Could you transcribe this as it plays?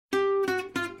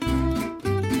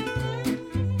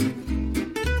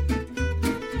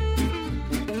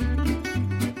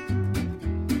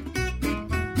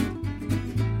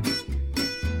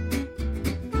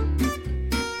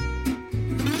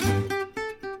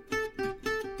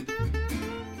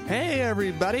Hey,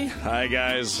 everybody. Hi,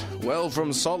 guys. Well,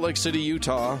 from Salt Lake City,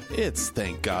 Utah, It's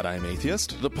Thank God I'm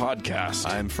Atheist. the podcast.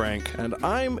 I'm Frank. And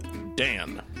I'm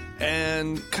Dan.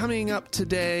 And coming up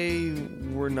today,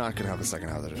 we're not going to have a second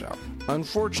half of the show.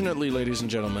 Unfortunately, ladies and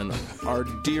gentlemen, our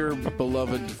dear,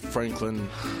 beloved Franklin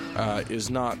is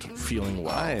not feeling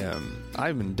well.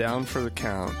 I've been down for the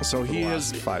count. So he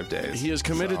has is 5 days. He is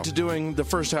committed to doing the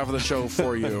first half of the show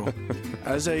for you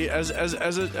as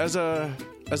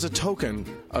a token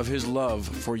of his love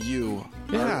for you,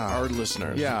 our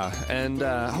listeners. Yeah, and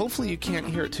hopefully you can't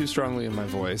hear it too strongly in my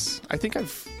voice. I think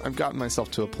I've gotten myself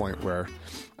to a point where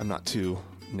I'm not too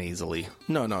nasally.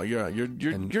 No, you're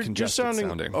congested sounding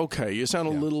okay. You sound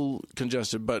a little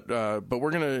congested, but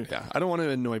we're gonna. Yeah, I don't want to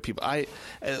annoy people.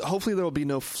 Hopefully there will be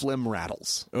no phlegm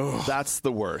rattles. Ugh. That's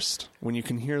the worst. When you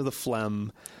can hear the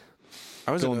phlegm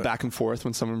going back and forth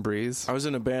when someone breathes. I was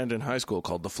in a band in high school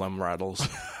called the Phlegm Rattles.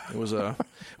 It was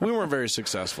we weren't very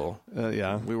successful.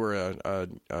 Yeah, we were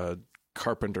a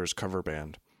Carpenters cover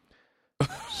band.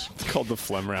 Called the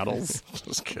Phlegm Rattles.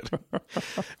 Just kidding.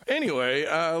 Anyway,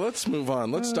 let's move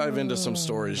on. Let's dive into some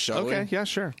stories, shall we? Okay, yeah,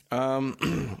 sure. I'm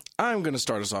going to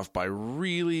start us off by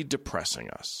really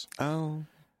depressing us. Oh,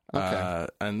 okay.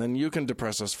 And then you can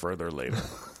depress us further later.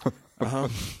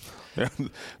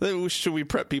 Should we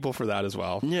prep people for that as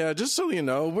well? Yeah, just so you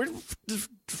know,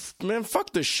 man,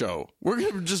 fuck this show. We're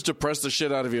going to just depress the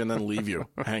shit out of you and then leave you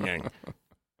hanging.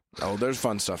 Oh, there's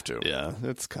fun stuff too. Yeah,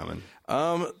 it's coming.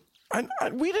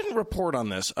 We didn't report on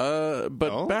this,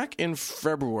 but back in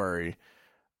February,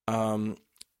 in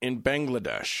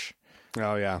Bangladesh,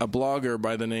 a blogger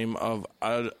by the name of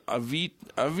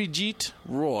Avijit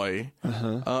Roy,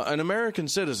 an American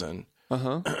citizen,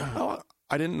 Oh,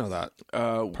 I didn't know that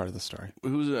part of the story.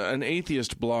 who's an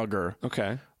atheist blogger,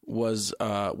 Okay, was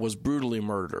brutally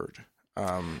murdered.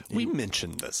 we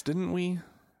mentioned this, didn't we?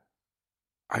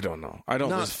 I don't know. I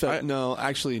don't. No,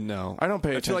 actually, no. I don't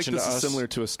pay I feel attention like this to is us. similar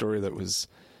to a story that was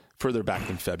further back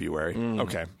than February.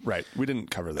 Okay, right. We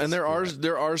didn't cover this. And there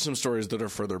are some stories that are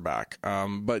further back.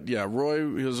 But yeah, Roy,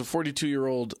 he was a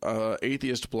 42-year-old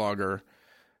atheist blogger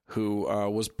who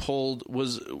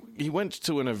he went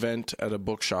to an event at a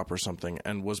bookshop or something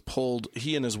and was pulled.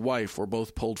 He and his wife were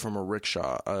both pulled from a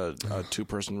rickshaw, a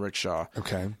two-person rickshaw.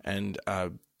 Okay. And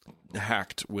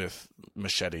hacked with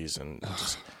machetes and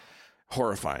just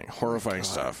horrifying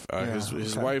stuff.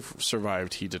 His wife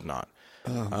survived. He did not.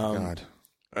 Oh my God.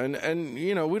 And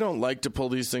you know, we don't like to pull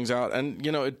these things out, and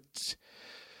you know,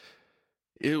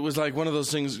 it was like one of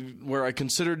those things where I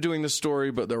considered doing this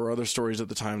story, but there were other stories at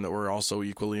the time that were also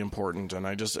equally important, and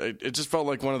it just felt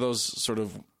like one of those sort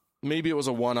of, maybe it was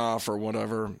a one-off or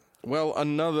whatever. Well,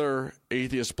 another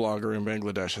atheist blogger in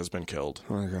Bangladesh has been killed.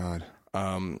 Oh my God.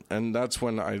 And that's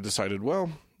when I decided, well,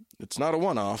 it's not a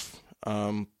one-off.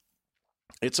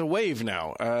 It's a wave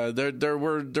now. There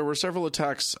were several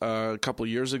attacks a couple of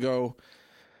years ago,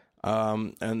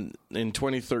 and in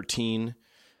 2013,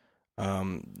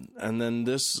 and then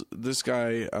this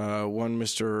guy, one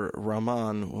Mr.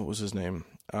 Rahman, what was his name?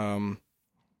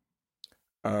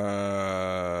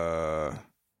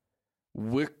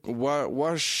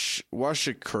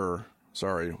 Washikar.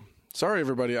 Sorry,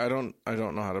 everybody. I don't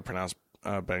know how to pronounce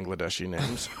Bangladeshi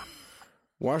names.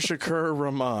 Washikar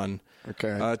Rahman. Okay.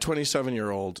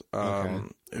 27-year-old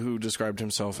who described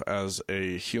himself as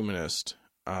a humanist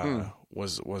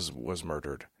was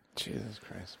murdered. Jesus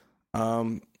Christ.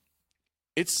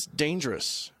 It's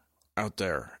dangerous out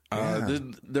there.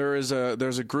 There's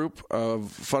a group of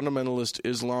fundamentalist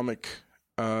Islamic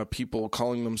people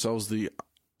calling themselves the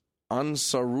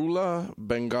Ansarullah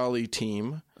Bengali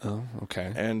team. Oh,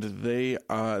 okay. And they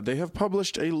have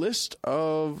published a list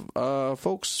of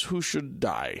folks who should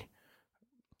die.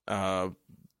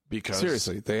 Because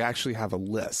Seriously, they actually have a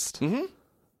list. Mm-hmm.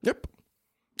 Yep.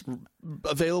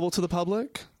 Available to the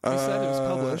public? You said it was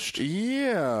published.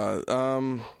 Yeah.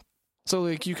 So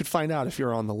like you could find out if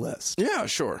you're on the list. Yeah,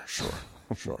 sure.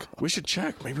 We should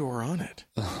check. Maybe we're on it.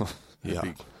 Yeah.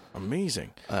 Be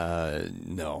amazing.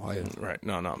 No. Right.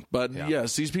 No. But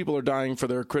yes, these people are dying for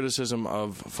their criticism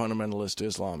of fundamentalist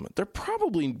Islam. They're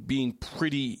probably being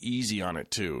pretty easy on it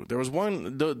too. There was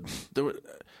one.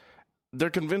 They're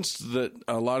convinced that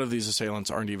a lot of these assailants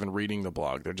aren't even reading the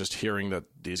blog. They're just hearing that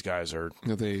these guys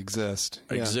They exist.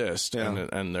 Yeah.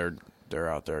 And they're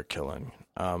out there killing.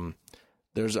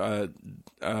 There's I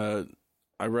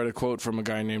read a quote from a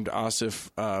guy named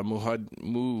Asif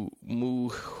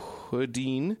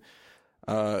Muhuddin,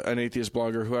 an atheist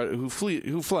blogger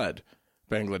who fled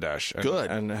Bangladesh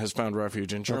and has found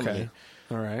refuge in Germany. Okay.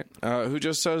 All right. Who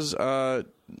just says that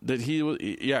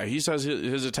he says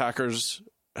his attackers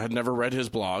had never read his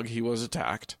blog. He was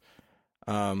attacked.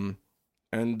 and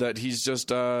that he's just.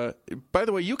 By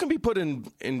the way, you can be put in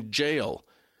jail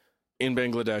in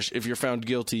Bangladesh if you're found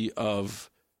guilty of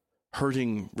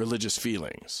hurting religious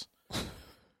feelings.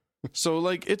 So,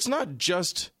 like, it's not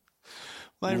just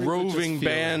roving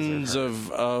bands of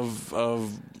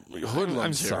hoodlums.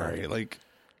 I'm sorry. Here.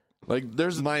 Like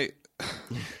there's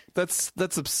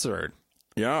that's absurd.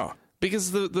 Yeah.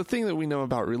 Because the thing that we know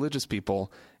about religious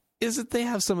people is that they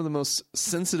have some of the most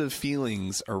sensitive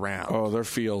feelings around. Oh, their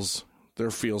feels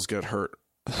get hurt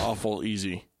awful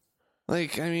easy.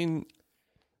 Like, I mean,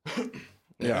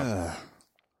 yeah.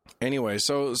 Anyway,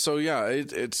 so yeah,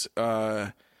 it's.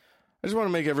 I just want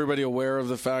to make everybody aware of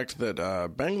the fact that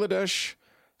Bangladesh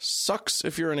sucks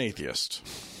if you're an atheist.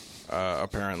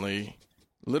 Apparently,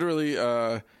 literally,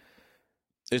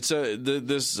 it's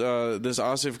this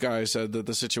Asif guy said that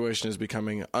the situation is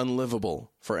becoming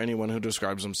unlivable for anyone who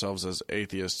describes themselves as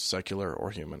atheist, secular, or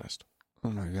humanist.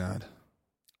 Oh my God.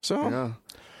 So yeah,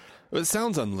 it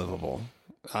sounds unlivable.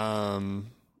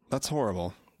 That's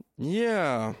horrible.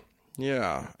 Yeah,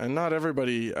 and not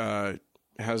everybody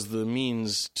has the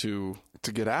means to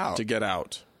get out.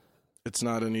 It's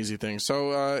not an easy thing.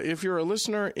 So if you're a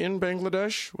listener in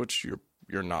Bangladesh, which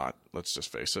you're not, let's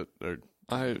just face it.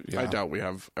 I doubt we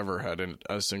have ever had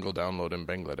a single download in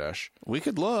Bangladesh. We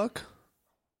could look.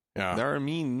 Yeah, there are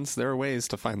ways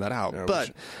to find that out. Yeah,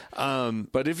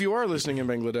 but if you are listening in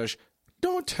Bangladesh,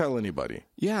 don't tell anybody.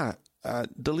 Yeah.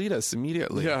 Delete us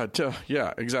immediately. Yeah,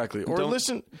 exactly. Or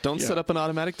listen. Don't set up an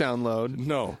automatic download.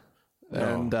 No.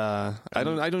 And I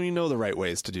don't even know the right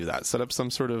ways to do that. Set up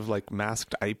some sort of like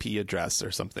masked IP address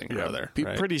or something or other. Be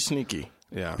pretty sneaky.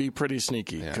 Yeah. Be pretty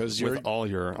sneaky because with all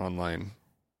your online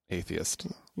atheist.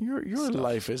 Your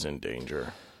life is in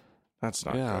danger. That's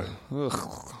not good.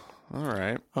 Ugh.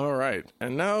 All right.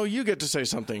 And now you get to say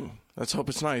something. Let's hope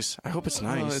it's nice. I hope it's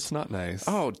nice. It's not nice.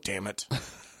 Oh, damn it.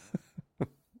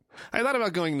 I thought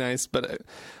about going nice, but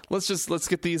let's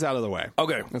get these out of the way.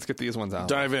 Okay. Let's get these ones out.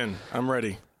 Dive in. I'm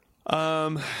ready.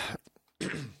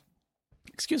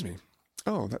 Excuse me.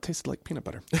 Oh, that tasted like peanut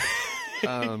butter.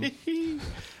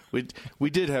 We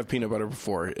did have peanut butter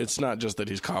before. It's not just that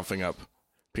he's coughing up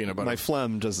peanut butter. My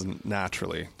phlegm doesn't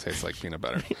naturally taste like peanut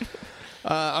butter.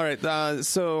 All right.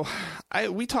 So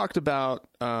we talked about,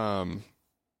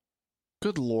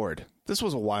 good Lord, this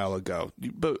was a while ago,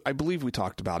 but I believe we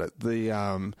talked about it.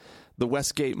 The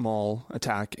Westgate Mall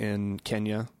attack in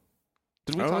Kenya.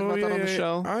 Did we talk about that on the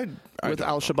show? With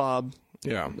Al-Shabaab.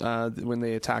 Yeah. When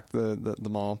they attacked the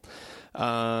mall.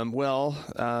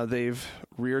 They've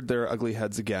reared their ugly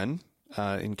heads again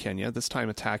in Kenya, this time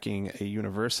attacking a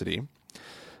university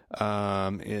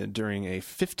during a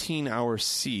 15-hour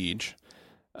siege.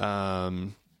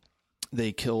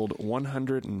 They killed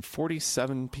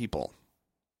 147 people.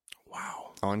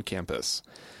 Wow. On campus.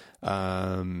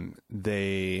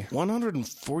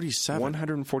 147.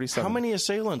 147. How many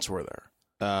assailants were there?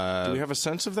 Do we have a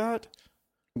sense of that?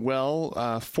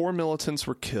 Well, 4 militants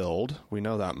were killed. We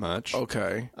know that much.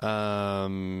 Okay.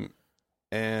 And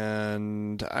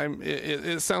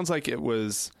it sounds like it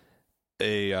was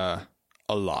a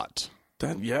lot.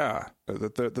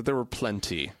 That there were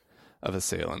plenty of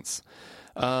assailants.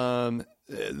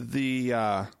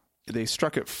 They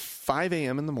struck at 5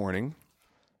 a.m. in the morning.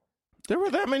 There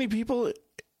were that many people.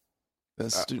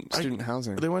 Student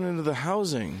housing. They went into the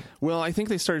housing. Well, I think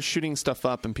they started shooting stuff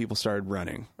up and people started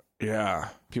running. Yeah.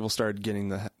 People started getting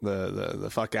the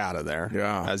fuck out of there.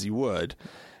 Yeah. As you would.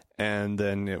 And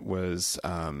then it was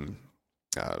a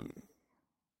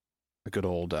good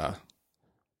old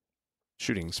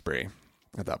shooting spree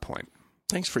at that point.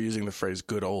 Thanks for using the phrase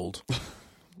good old.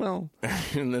 Well.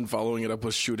 And then following it up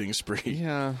with shooting spree.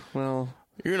 Yeah, well.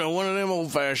 One of them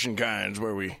old-fashioned kinds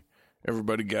where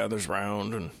everybody gathers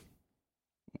round and...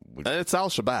 It's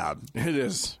Al-Shabaab. It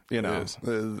is.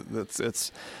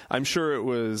 It's. I'm sure it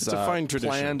was a fine tradition.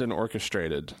 Planned and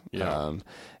orchestrated. Yeah.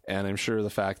 And I'm sure the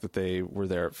fact that they were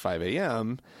there at 5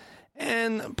 a.m.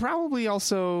 and probably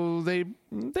also they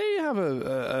have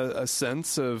a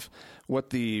sense of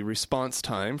what the response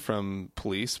time from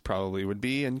police probably would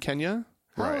be in Kenya.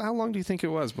 Right. How long do you think it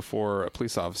was before a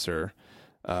police officer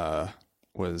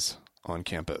was on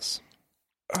campus?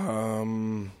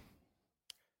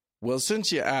 Well,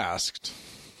 since you asked,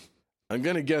 I'm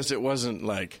going to guess it wasn't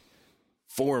like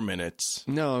 4 minutes.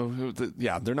 No,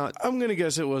 they're not. I'm going to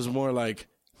guess it was more like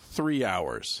 3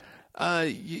 hours.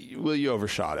 You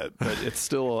overshot it, but it's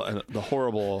still the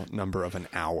horrible number of an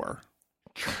hour.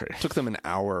 It took them an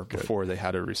hour before they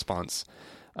had a response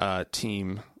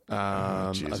team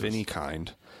of any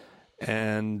kind.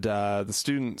 And the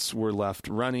students were left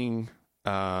running.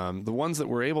 The ones that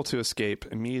were able to escape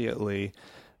immediately,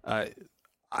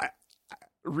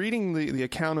 reading the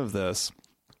account of this,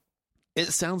 it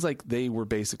sounds like they were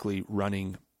basically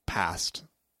running past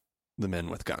the men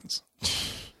with guns.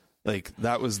 Like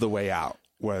that was the way out,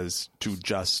 was to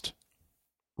just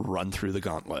run through the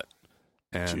gauntlet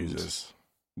and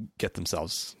get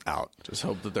themselves out. Just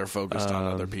hope that they're focused on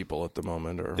other people at the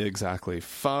moment. Or exactly.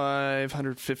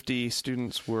 550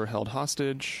 students were held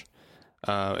hostage.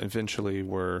 Eventually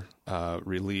were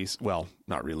released. Well,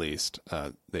 not released.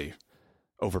 They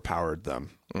overpowered them.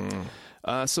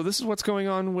 So this is what's going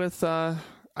on with...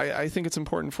 I think it's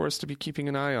important for us to be keeping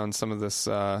an eye on some of this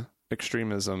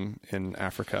extremism in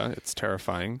Africa. It's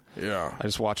terrifying. Yeah. I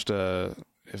just watched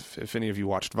if any of you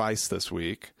watched Vice this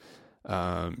week,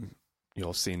 you'll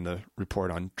have seen the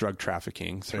report on drug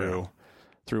trafficking through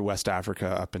West Africa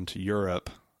up into Europe.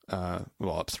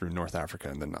 Up through North Africa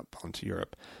and then up onto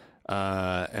Europe.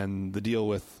 And the deal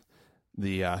with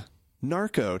the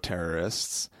narco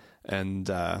terrorists and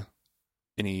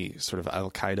any sort of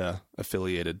Al-Qaeda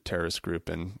affiliated terrorist group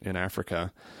in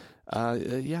Africa.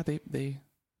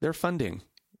 They're funding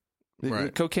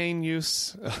the cocaine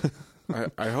use.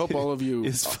 I hope all of you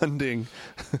is funding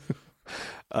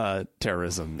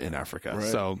terrorism in Africa.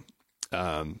 Right. So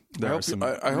there are some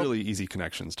really easy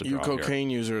connections to draw. You cocaine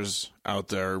users out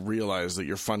there realize that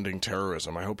you're funding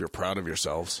terrorism. I hope you're proud of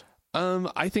yourselves.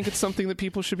 I think it's something that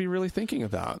people should be really thinking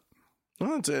about.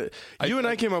 Well, that's it. You and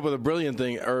I came up with a brilliant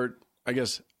thing, or I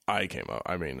guess I came up.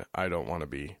 I mean, I don't want to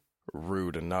be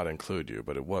rude and not include you,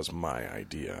 but it was my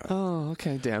idea. Oh,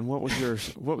 okay, Dan. What was your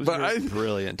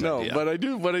brilliant idea? No, but I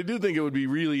do think it would be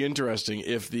really interesting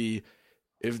if the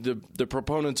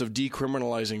proponents of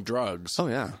decriminalizing drugs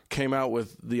came out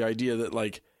with the idea that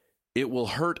like it will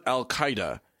hurt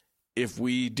Al-Qaeda if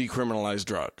we decriminalize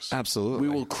drugs. Absolutely.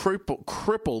 We will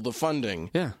cripple the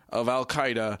funding of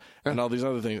Al-Qaeda and all these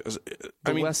other things.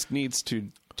 The West needs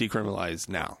to decriminalize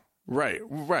now. Right.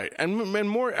 And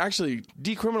more, actually,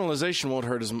 decriminalization won't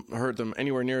hurt them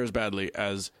anywhere near as badly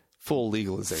as full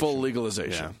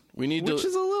legalization. Yeah. Which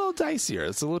is a little dicier.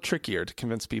 It's a little trickier to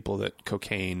convince people that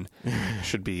cocaine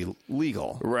should be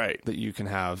legal. Right. That you can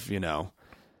have,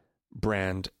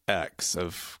 brand X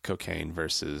of cocaine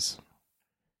versus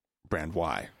brand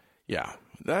Y. Yeah.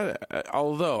 That,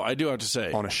 although I do have to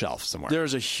say, on a shelf somewhere,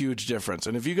 there's a huge difference.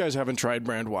 And if you guys haven't tried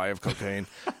brand Y of cocaine,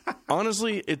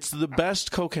 honestly, it's the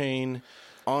best cocaine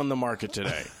on the market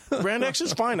today. Brand X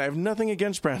is fine. I have nothing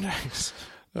against brand X.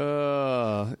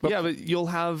 But you'll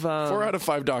have 4 out of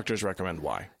 5 doctors recommend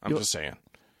Y. I'm just saying.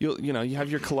 You have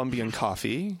your Colombian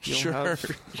coffee.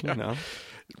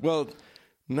 Well,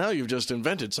 now you've just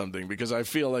invented something, because I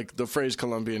feel like the phrase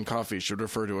Colombian coffee should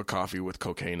refer to a coffee with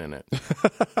cocaine in it.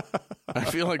 I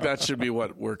feel like that should be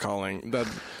what we're calling that.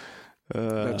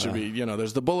 That should be,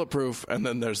 there's the bulletproof, and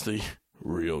then there's the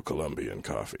real Colombian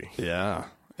coffee. Yeah.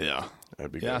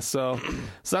 That'd be good. Yeah. So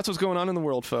that's what's going on in the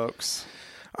world, folks.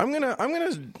 I'm gonna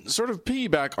sort of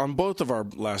piggyback on both of our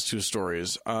last 2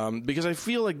 stories, because I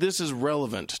feel like this is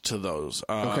relevant to those.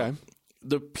 Okay.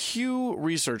 The Pew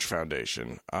Research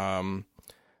Foundation, or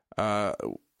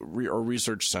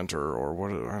Research Center, or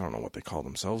what, I don't know what they call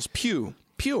themselves. Pew.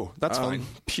 That's fine.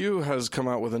 Pew has come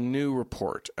out with a new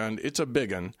report, and it's a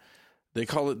big one. They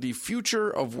call it the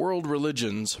Future of World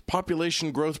Religions: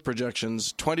 Population Growth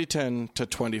Projections 2010 to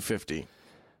 2050.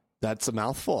 That's a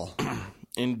mouthful.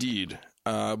 Indeed.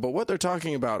 But what they're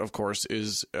talking about, of course,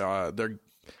 is they're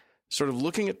sort of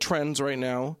looking at trends right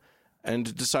now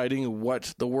and deciding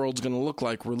what the world's going to look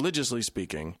like, religiously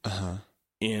speaking,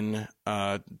 in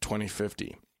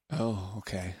 2050. Oh,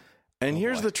 okay. And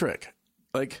here's the trick.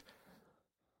 Like,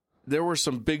 there were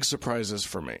some big surprises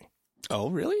for me. Oh,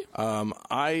 really?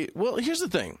 Well, here's the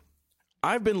thing.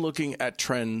 I've been looking at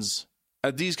trends,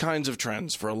 at these kinds of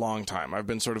trends, for a long time. I've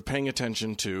been sort of paying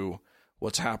attention to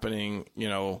what's happening,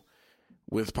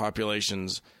 with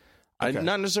populations. Okay.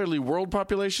 Not necessarily world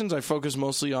populations. I focus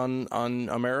mostly on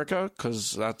America,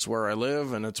 because that's where I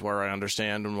live and it's where I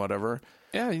understand and whatever.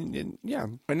 Yeah.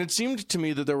 And it seemed to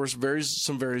me that there were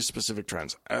some very specific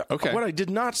trends. Okay. What I did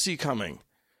not see coming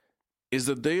is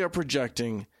that they are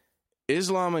projecting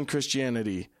Islam and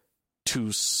Christianity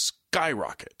to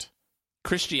skyrocket.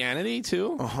 Christianity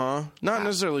too? Not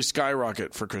necessarily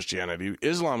skyrocket for Christianity.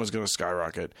 Islam is going to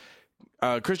skyrocket.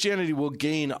 Christianity will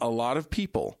gain a lot of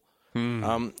people.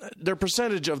 Their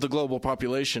percentage of the global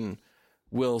population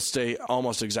will stay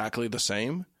almost exactly the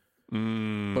same.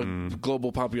 But the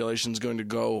global population is going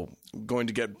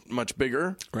to get much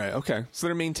bigger. Right. Okay. So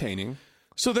they're maintaining.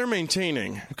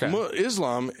 Okay.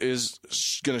 Islam is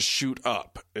going to shoot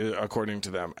up, according to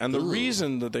them. And the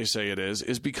reason that they say it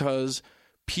is because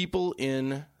people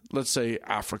in let's say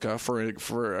Africa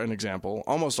for an example,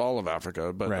 almost all of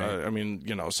Africa, but Right. I mean,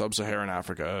 sub-Saharan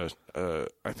Africa,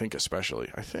 I think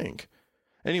especially,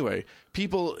 Anyway,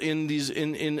 people in these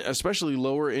in especially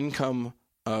lower income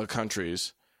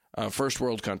countries, first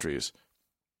world countries,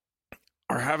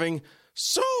 are having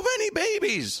so many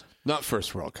babies. Not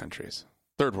first world countries,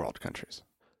 third world countries.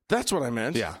 That's what I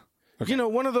meant. Yeah. Okay.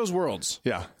 One of those worlds.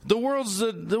 Yeah. The world's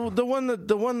the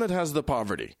one that has the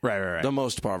poverty. Right. The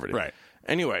most poverty. Right.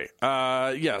 Anyway,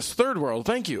 yes, third world.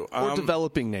 Thank you. Or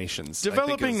developing nations.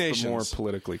 Developing I think is nations. the more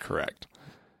politically correct.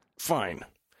 Fine.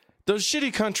 Those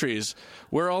shitty countries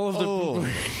where all of the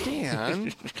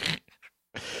Dan.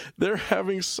 they're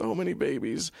having so many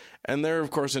babies, and they're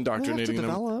of course indoctrinating them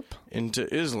develop.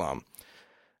 into Islam,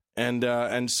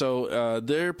 and so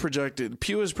they're projected.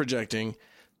 Pew is projecting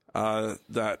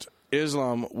that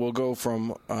Islam will go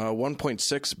from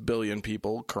 1.6 billion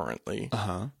people currently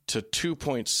to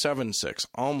 2.76,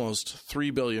 almost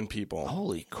 3 billion people.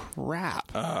 Holy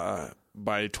crap.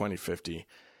 By 2050,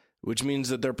 which means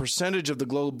that their percentage of the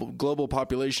global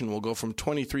population will go from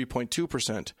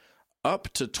 23.2% up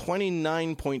to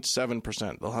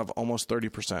 29.7%. They'll have almost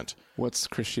 30%. What's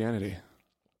Christianity?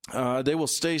 They will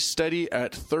stay steady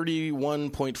at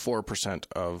 31.4%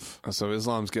 of. So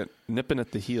Islam's nipping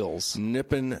at the heels.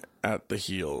 Nipping at the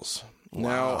heels.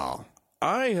 Wow. Now,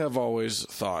 I have always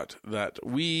thought that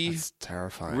we That's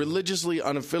terrifying. religiously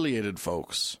unaffiliated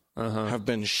folks have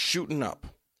been shooting up.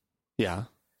 Yeah.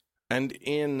 And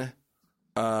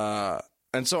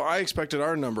and so I expected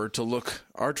our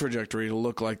trajectory to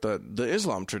look like the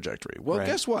Islam trajectory. Well, Right.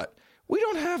 guess what? We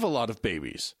don't have a lot of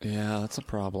babies. Yeah, that's a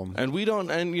problem. And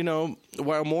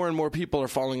while more and more people are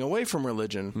falling away from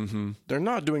religion, they're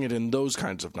not doing it in those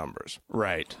kinds of numbers.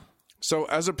 Right. So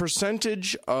as a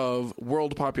percentage of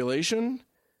world population,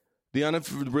 the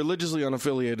religiously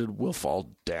unaffiliated will fall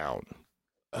down.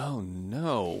 Oh,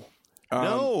 no.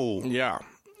 No. Yeah.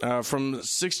 From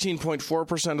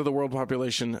 16.4% of the world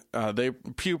population,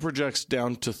 Pew projects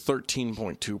down to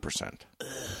 13.2%.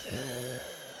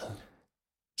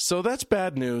 So that's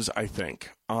bad news, I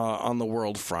think, on the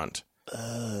world front.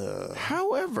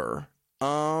 However,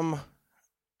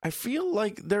 I feel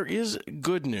like there is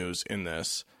good news in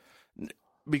this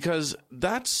because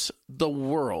that's the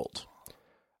world.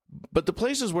 But the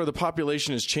places where the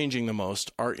population is changing the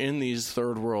most are in these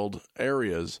third world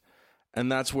areas.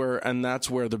 And that's where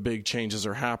the big changes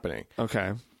are happening.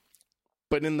 Okay.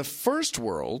 But in the first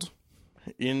world,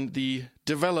 in the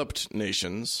developed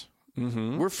nations,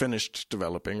 we're finished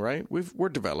developing, right? We're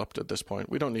developed at this point.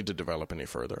 We don't need to develop any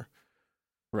further.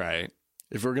 Right.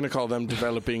 If we're going to call them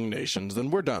developing nations,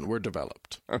 then we're done. We're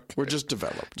developed. Okay. We're just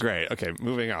developed. Great. Okay,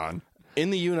 moving on. In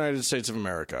the United States of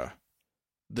America,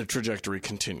 the trajectory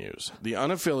continues. The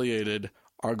unaffiliated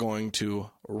are going to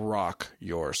rock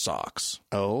your socks.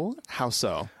 Oh, how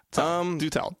so? Do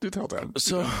tell, Dan.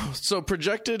 So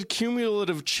projected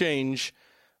cumulative change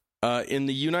in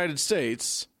the United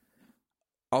States,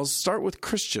 I'll start with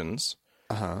Christians.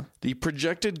 The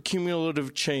projected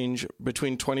cumulative change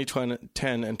between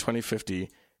 2010 and 2050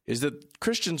 is that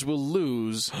Christians will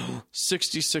lose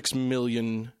 66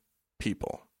 million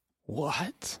people.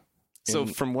 What? So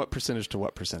from what percentage to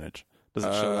what percentage? Does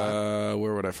it show that?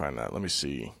 Where would I find that? Let me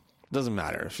see. Doesn't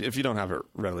matter if you don't have it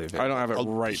readily available. I don't have it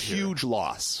right here. Huge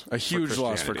loss. A huge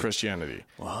loss for Christianity.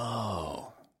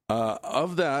 Whoa.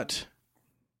 Of that,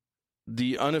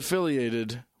 the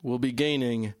unaffiliated will be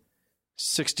gaining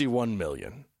 61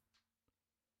 million.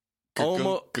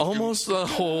 Almost the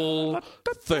whole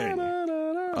thing.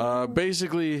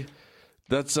 Basically,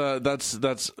 that's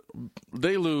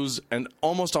they lose, and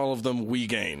almost all of them we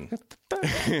gain.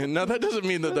 Now that doesn't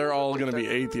mean that they're all going to be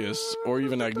atheists or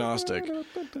even agnostic,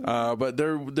 but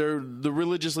the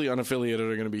religiously unaffiliated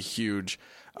are going to be huge.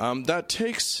 That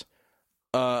takes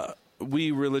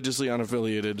we religiously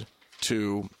unaffiliated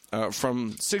to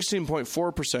from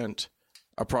 16.4%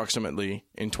 approximately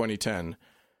in 2010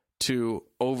 to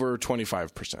over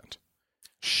 25%.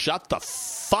 Shut the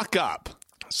fuck up.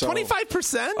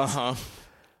 25%?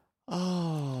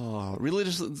 Oh,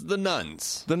 the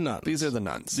nuns. The nuns. These are the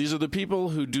nuns. These are the people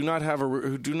who do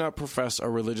not profess a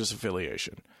religious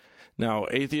affiliation. Now,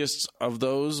 atheists of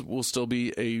those will still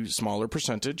be a smaller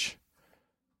percentage,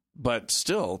 but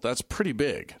still, that's pretty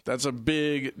big. That's a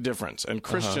big difference. And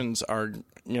Christians are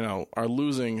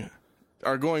going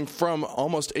from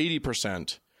almost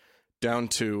 80% down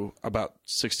to about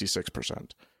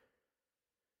 66%.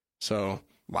 So,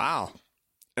 wow.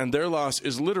 And their loss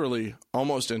is literally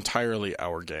almost entirely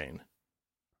our gain.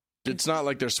 It's not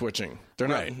like they're switching. They're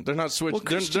not switching.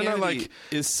 Well, they're not like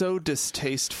is so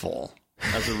distasteful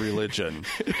as a religion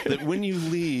that when you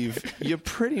leave, you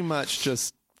pretty much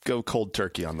just go cold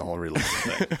turkey on the whole religion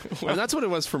thing. And that's what it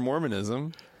was for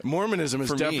Mormonism. Mormonism is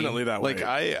For definitely me, that way. Like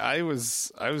I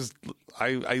was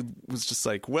just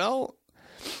like, well,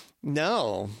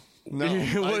 no.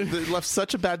 It left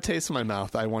such a bad taste in my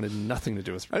mouth. I wanted nothing to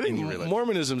do with I think any religion.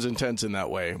 Mormonism's intense in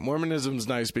that way. Mormonism's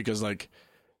nice because like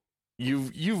you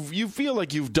feel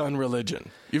like you've done religion.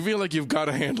 You feel like you've got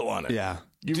a handle on it. Yeah.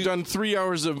 You've done 3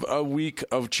 hours of a week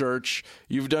of church.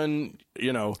 You've done,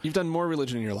 You've done more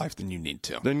religion in your life than you need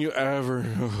to. than you ever.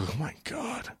 Oh my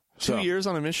God. 2 years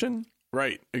on a mission?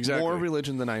 Right. Exactly. More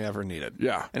religion than I ever needed.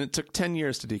 Yeah. And it took 10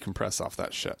 years to decompress off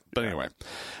that shit. But anyway.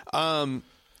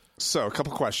 So a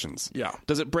couple questions. Yeah.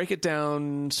 Does it break it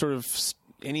down sort of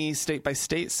any state by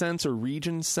state sense or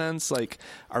region sense? Like,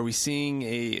 are we seeing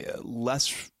a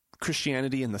less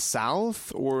Christianity in the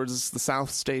South, or does the South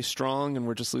stay strong and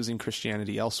we're just losing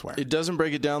Christianity elsewhere? It doesn't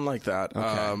break it down like that.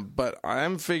 Okay. But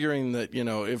I'm figuring that,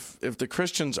 if the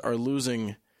Christians are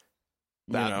losing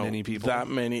many people,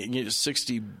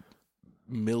 60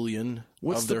 million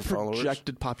what's of their the followers.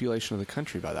 projected population of the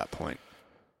country by that point?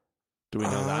 Do we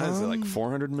know that? Is it like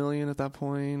 400 million at that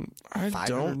point?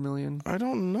 500 million? I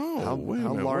don't know. How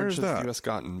large large has has that? the U.S.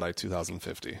 gotten by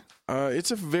 2050?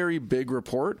 It's a very big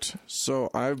report, so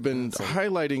I've been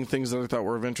highlighting things that I thought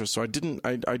were of interest. So I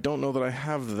don't know that I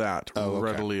have that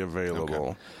readily available.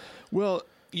 Okay. Well,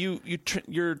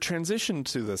 your transition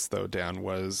to this though, Dan,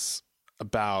 was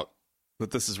about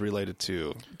that this is related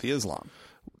to the Islam.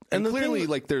 And clearly,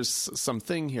 like, there's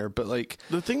something here, but like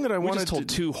the thing that I wanted just told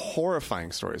two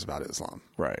horrifying stories about Islam.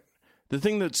 Right. The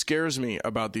thing that scares me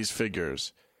about these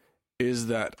figures is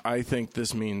that I think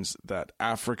this means that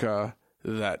Africa,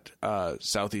 that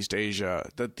Southeast Asia,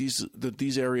 that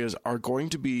these areas are going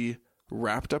to be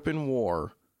wrapped up in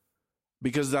war,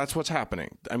 because that's what's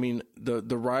happening. I mean,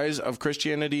 the rise of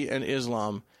Christianity and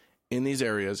Islam in these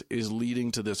areas is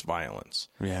leading to this violence.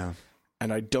 Yeah.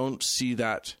 And I don't see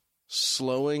that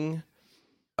slowing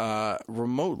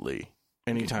remotely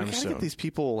anytime we gotta soon. Get these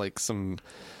people like some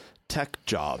tech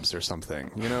jobs or something,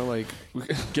 like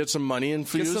get some money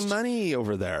infused. Get some money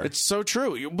over there. It's so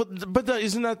true, but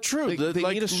isn't that true?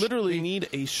 They need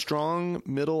a strong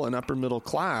middle and upper middle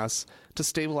class to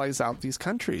stabilize out these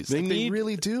countries. They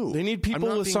really do. They need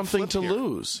people with something to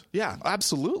lose. Yeah,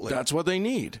 absolutely. That's what they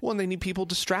need. Well, and they need people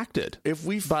distracted.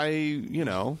 By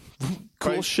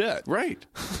cool shit, right?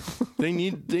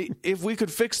 If we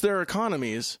could fix their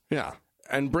economies, yeah,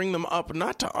 and bring them up,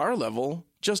 not to our level,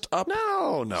 just up.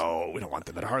 No, we don't want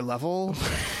them at our level.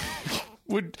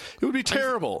 It would be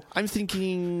terrible. I'm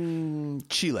thinking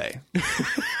Chile.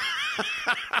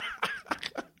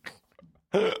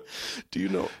 Do you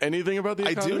know anything about the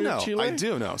economy of Chile? I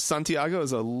do know. Santiago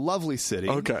is a lovely city.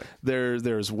 Okay.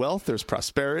 There's wealth, there's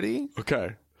prosperity.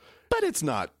 Okay. But it's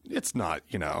not it's not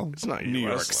New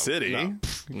York City.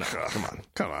 No,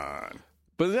 come on.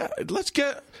 But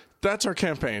that's our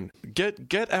campaign.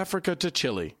 Get Africa to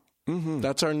Chile. Mm-hmm.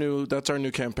 That's our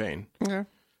new campaign. Okay.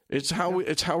 It's how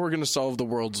we're going to solve the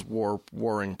world's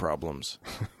warring problems.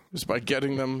 Is by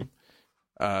getting them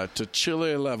to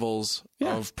Chile levels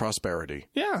of prosperity.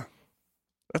 Yeah.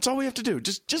 That's all we have to do.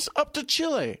 Just up to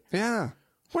Chile. Yeah.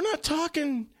 We're not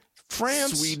talking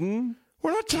France, Sweden.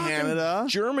 We're not talking Canada,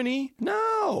 Germany.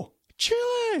 No.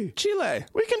 Chile.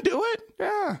 We can do it.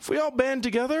 Yeah. If we all band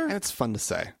together. And it's fun to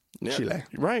say. Yeah. Chile.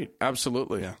 Right.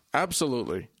 Absolutely. Yeah.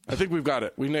 Absolutely. I think we've got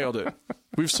it. We nailed it.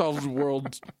 We've solved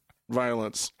world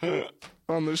violence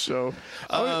on this show.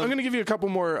 I'm going to give you a couple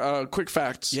more quick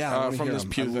facts from this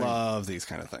Pew thing. I love these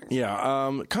kind of things.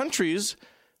 Yeah. Countries.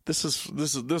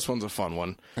 This one's a fun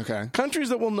one. Okay. Countries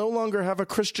that will no longer have a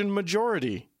Christian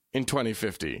majority in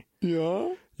 2050.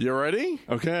 Yeah. You ready?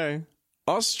 Okay.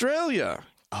 Australia.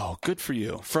 Oh, good for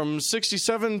you. From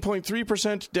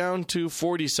 67.3% down to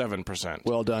 47%.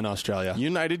 Well done, Australia.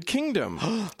 United Kingdom.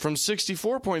 From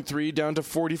 64.3 down to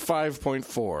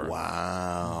 45.4.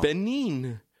 Wow.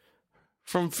 Benin.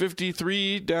 From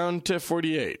 53 down to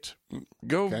 48.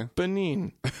 Go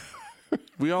Benin.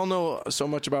 We all know so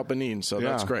much about Benin, so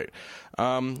that's great.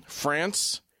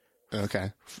 France.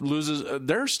 Okay. Loses.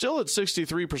 They're still at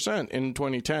 63% in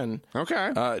 2010.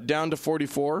 Okay. Down to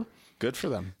 44. Good for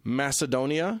them.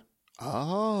 Macedonia.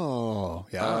 Oh,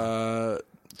 yeah.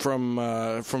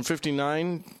 From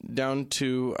 59 down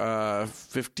to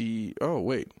 50. Oh,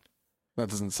 wait. That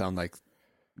doesn't sound like.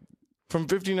 From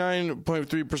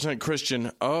 59.3%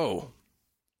 Christian. Oh,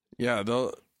 yeah.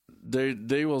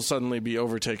 They will suddenly be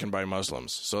overtaken by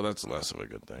Muslims. So that's less of a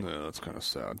good thing. Yeah, that's kind of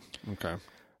sad. Okay.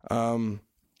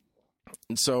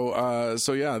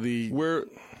 So yeah, we're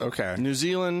okay. New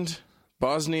Zealand,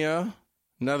 Bosnia,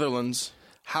 Netherlands.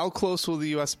 How close will the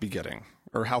U.S. be getting?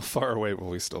 Or how far away will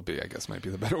we still be, I guess might be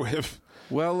the better way of...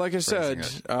 Well, like I said,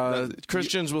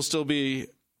 Christians will still be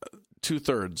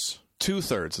 2/3.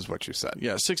 2/3 is what you said.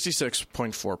 Yeah,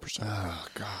 66.4%. Oh,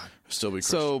 God. Still be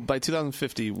Christian. So by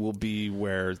 2050, we'll be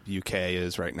where UK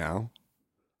is right now?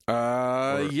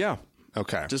 Yeah.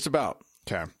 Okay. Just about.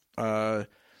 Okay. A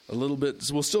little bit.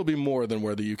 We'll still be more than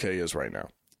where the UK is right now.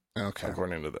 Okay.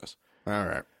 According to this. All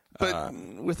right. But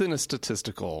within a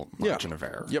statistical margin of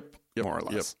error. Yep. More or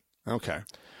less. Yep. Okay.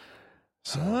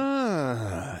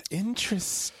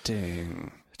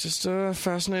 Interesting. Just a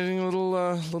fascinating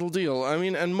little deal. I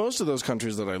mean, and most of those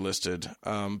countries that I listed,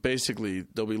 basically,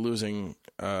 they'll be losing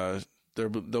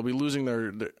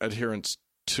their adherence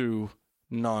to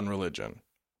non-religion.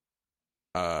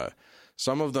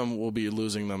 Some of them will be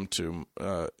losing them to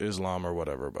Islam or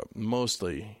whatever, but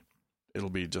mostly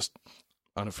it'll be just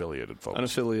unaffiliated folks.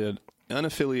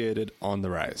 Unaffiliated on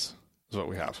the rise is what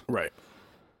we have. Right.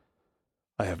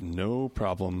 I have no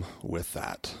problem with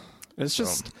that. It's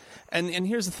just, and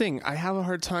here's the thing. I have a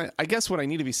hard time. I guess what I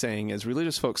need to be saying is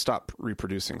religious folks stop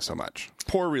reproducing so much.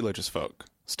 Poor religious folk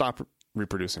stop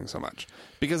reproducing so much,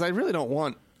 because I really don't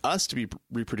want us to be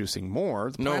reproducing more.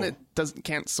 The planet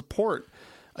can't support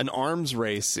an arms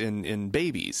race in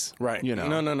babies. Right. You know.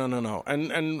 No.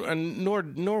 And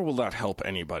nor will that help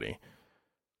anybody.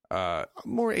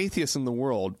 More atheists in the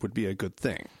world would be a good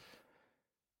thing.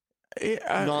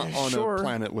 Not on a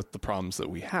planet with the problems that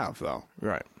we have, though.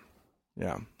 Right.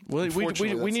 Yeah. Well,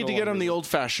 we need to get them the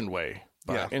old-fashioned way.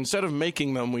 But instead of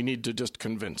making them, we need to just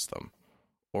convince them,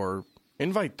 or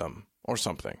invite them, or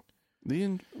something.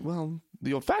 The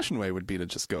old-fashioned way would be to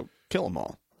just go kill them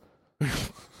all.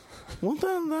 Well,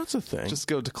 then that's a thing. Just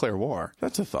go declare war.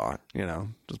 That's a thought. You know,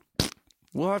 just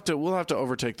we'll have to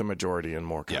overtake the majority in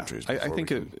more countries. I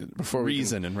think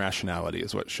reason and rationality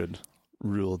is what should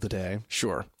rule the day.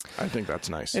 Sure. I think that's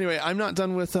nice. Anyway, I'm not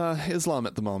done with Islam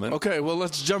at the moment. Okay, well,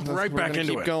 let's jump right back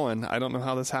into it. Keep going. I don't know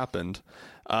how this happened.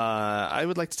 I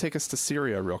would like to take us to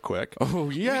Syria real quick.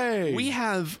 Oh, yay! We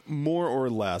have more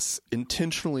or less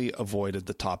intentionally avoided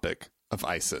the topic of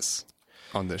ISIS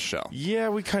on this show. Yeah,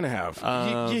 we kind of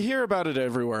have. You hear about it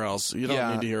everywhere else. You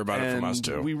don't need to hear about it from us,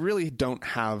 too. We really don't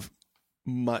have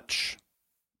much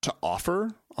to offer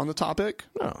on the topic.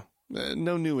 No.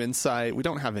 No new insight. We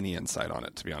don't have any insight on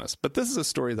it, to be honest. But this is a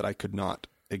story that I could not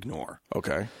ignore.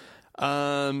 Okay.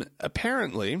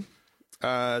 Apparently,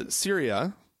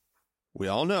 Syria, we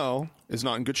all know, is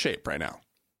not in good shape right now.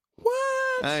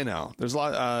 What? I know. There's a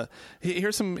lot.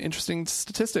 Here's some interesting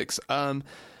statistics.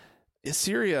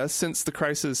 Syria, since the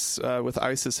crisis with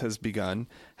ISIS has begun,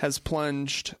 has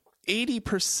plunged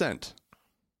 80%.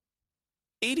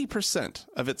 80%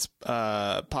 of its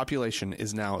population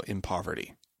is now in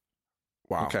poverty.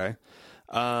 Wow. Okay.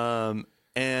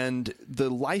 And the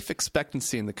life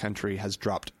expectancy in the country has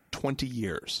dropped 20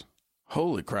 years.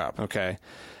 Holy crap. Okay.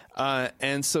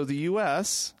 And so the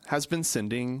U.S. has been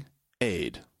sending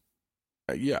aid.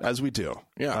 Yeah. As we do.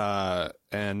 Yeah.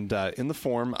 And in the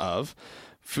form of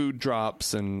food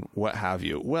drops and what have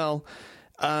you. Well,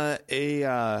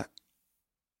 a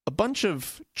bunch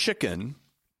of chicken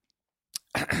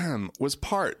was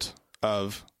part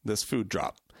of this food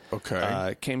drop.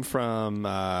 Okay. It came from,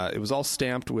 it was all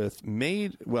stamped with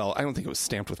made, well, I don't think it was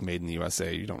stamped with made in the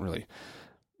USA. You don't really,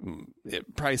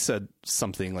 it probably said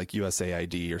something like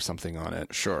USAID or something on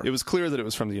it. Sure. It was clear that it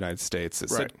was from the United States.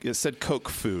 It said Koch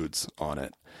Foods on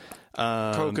it.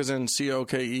 Coke is in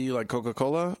C-O-K-E, like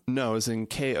Coca-Cola? No, it's in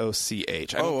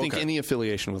K-O-C-H. I don't think any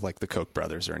affiliation with like the Koch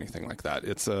brothers or anything like that.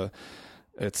 It's a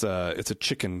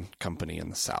chicken company in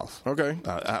the South. Okay.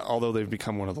 Although they've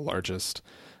become one of the largest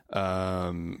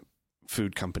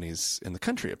food companies in the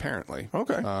country, apparently.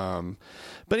 Okay.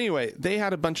 But anyway, they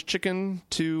had a bunch of chicken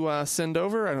to send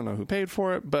over. I don't know who paid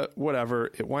for it, but whatever.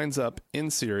 It winds up in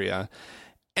Syria.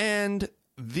 And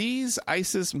these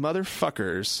ISIS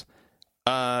motherfuckers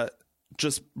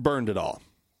just burned it all.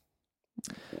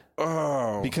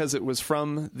 Oh. Because it was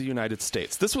from the United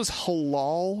States. This was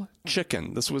halal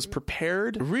chicken. This was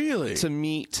prepared to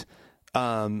meet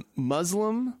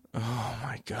Muslim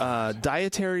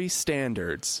dietary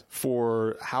standards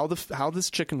for how this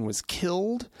chicken was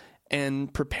killed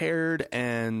and prepared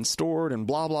and stored and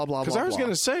blah blah blah. Because I was going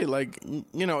to say, like,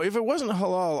 you know, if it wasn't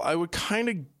halal, I would kind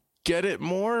of get it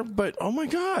more. But oh my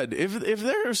god,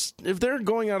 if they're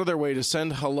going out of their way to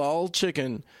send halal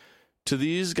chicken to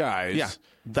these guys, yeah,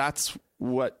 that's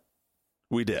what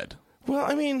we did. Well,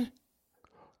 I mean,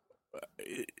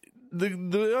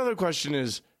 the other question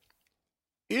is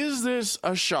this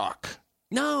a shock?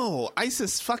 No,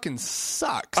 ISIS fucking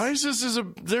sucks. ISIS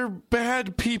they're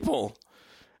bad people,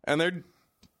 and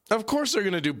Of course they're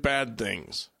going to do bad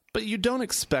things. But you don't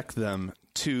expect them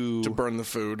to burn the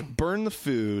food. Burn the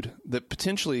food that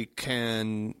potentially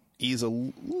can ease a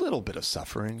little bit of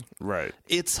suffering. Right.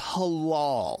 It's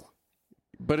halal.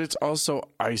 But it's also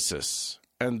ISIS.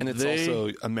 And it's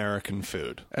also American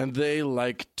food. And they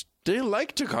like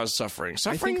to cause suffering.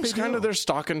 Suffering is kind of their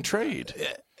stock and trade.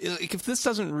 If this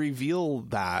doesn't reveal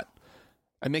that,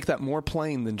 I make that more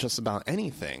plain than just about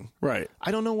anything. Right.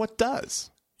 I don't know what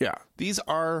does. Yeah. These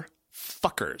are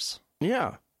fuckers.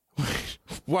 Yeah.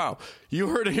 Wow. You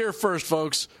heard it here first,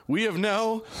 folks. We have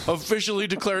now officially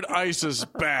declared ISIS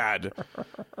bad.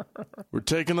 We're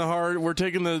taking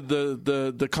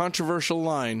the controversial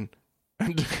line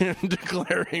and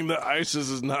declaring that ISIS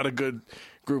is not a good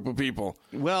group of people.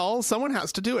 Well, someone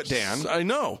has to do it, Dan. I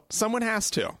know. Someone has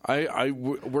to.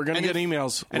 We're going to get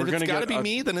emails. And if it's got to be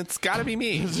me, then it's got to be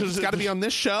me. If it's got to be on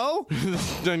this show,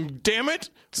 then damn it.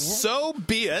 So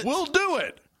be it. We'll do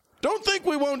it. Don't think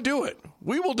we won't do it.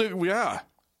 We will do. Yeah.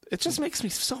 It just makes me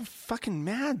so fucking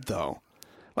mad, though.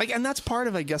 Like, and that's part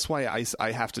of, I guess, why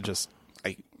I have to just,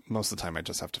 most of the time, I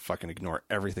just have to fucking ignore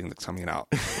everything that's coming out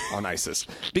on ISIS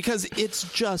because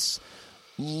it's just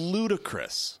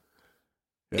ludicrous.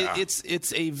 Yeah.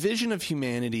 It's a vision of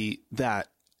humanity that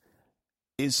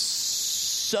is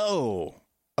so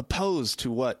opposed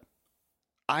to what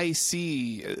I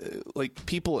see, like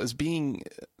people as being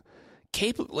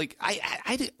capable. Like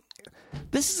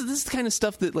this is the kind of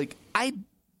stuff that like I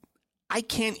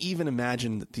can't even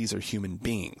imagine that these are human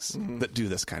beings that do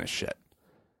this kind of shit.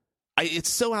 It's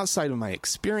so outside of my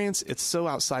experience. It's so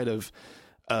outside of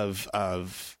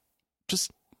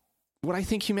just what I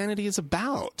think humanity is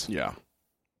about. Yeah.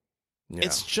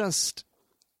 It's just...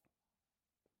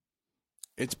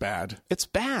 It's bad. It's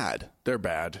bad. They're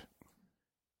bad.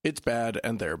 It's bad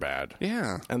and they're bad.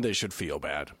 Yeah. And they should feel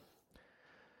bad.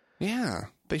 Yeah.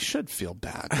 They should feel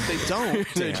bad. But they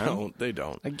don't. They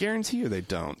don't. I guarantee you they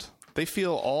don't. They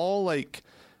feel all like...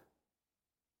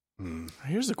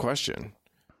 Here's the question.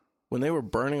 When they were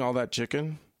burning all that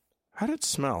chicken... How did it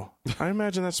smell? I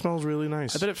imagine that smells really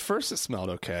nice. I bet at first it smelled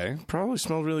okay. Probably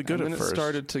smelled really good at first. And then it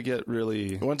started to get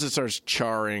really... Once it starts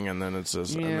charring and then it's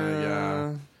just...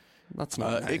 Yeah. That's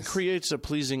not nice. It creates a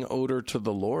pleasing odor to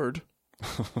the Lord.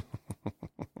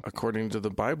 According to the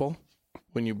Bible.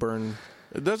 When you burn...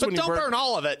 But don't burn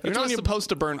all of it. You're not supposed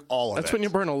to burn all of it. That's when you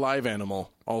burn a live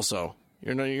animal also.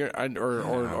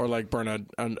 Or like burn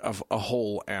a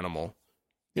whole animal.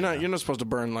 You're not supposed to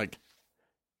burn like...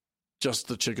 just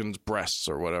the chicken's breasts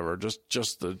or whatever.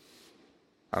 Just the,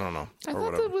 I don't know. I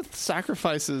thought that with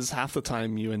sacrifices, half the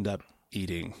time you end up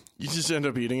eating. You just end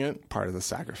up eating it? Part of the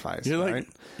sacrifice, you're right?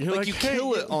 Like you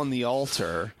kill it on the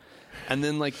altar, and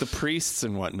then like the priests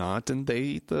and whatnot, and they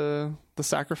eat the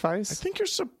sacrifice?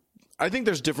 I think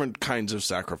there's different kinds of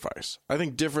sacrifice. I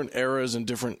think different eras and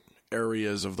different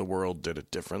areas of the world did it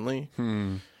differently.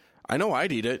 I know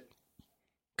I'd eat it,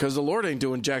 because the Lord ain't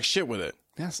doing jack shit with it.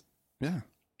 Yes. Yeah.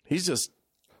 He's just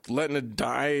letting it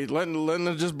die, letting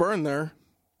it just burn there.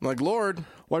 I'm like, Lord,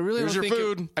 here's your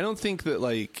food. I don't think that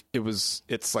like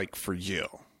it's like for you.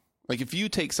 Like if you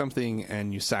take something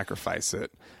and you sacrifice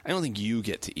it, I don't think you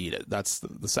get to eat it. That's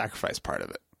the sacrifice part of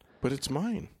it. But it's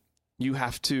mine. You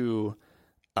have to.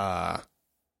 That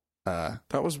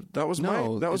was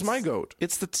my goat.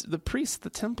 It's the priest, the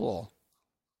temple.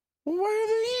 Well, why are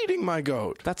they eating my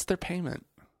goat? That's their payment.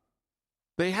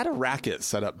 They had a racket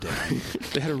set up, Dan.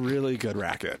 They had a really good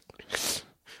racket.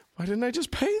 Why didn't I just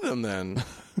pay them then?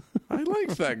 I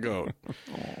liked that goat.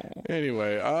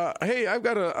 Anyway, hey, I've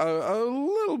got a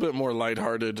little bit more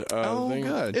lighthearted thing.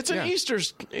 Good. It's an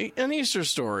Easter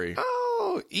story.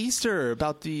 Oh, Easter,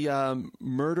 about the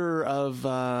murder of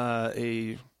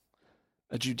a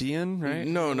Judean, right?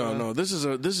 No. This is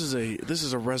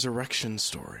a resurrection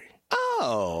story.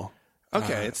 Oh.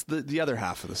 Okay, it's the other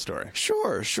half of the story.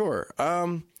 Sure.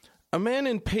 A man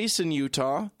in Payson,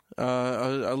 Utah,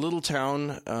 a little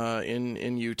town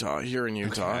in Utah, here in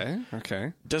Utah,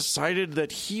 okay, decided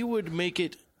that he would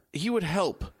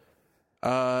help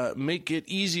make it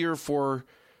easier for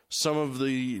some of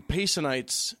the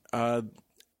Paysonites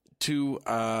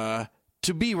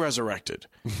to be resurrected.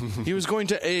 He was going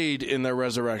to aid in their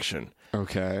resurrection.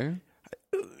 Okay.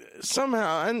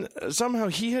 Somehow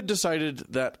he had decided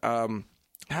that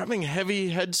having heavy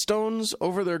headstones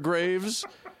over their graves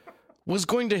was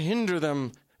going to hinder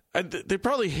them. They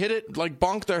probably hit it, like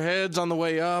bonked their heads on the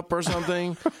way up or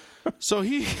something. So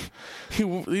he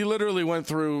literally went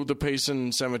through the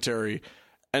Payson Cemetery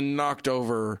and knocked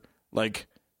over like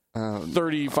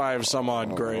 35 some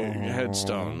odd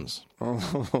headstones,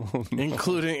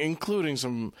 including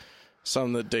some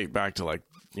that date back to like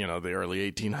the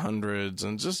early 1800s,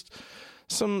 and just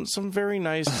some very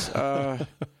nice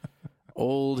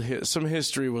some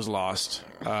history was lost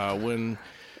when.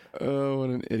 Oh, what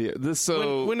an idiot!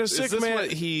 When a sick man,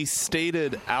 what he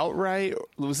stated outright?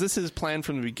 Was this his plan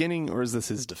from the beginning, or is this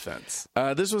his defense?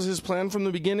 This was his plan from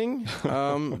the beginning.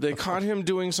 They caught him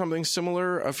doing something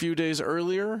similar a few days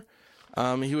earlier.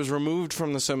 He was removed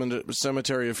from the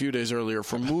cemetery a few days earlier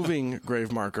for moving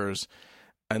grave markers,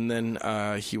 and then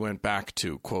he went back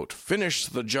to, quote, finish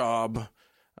the job,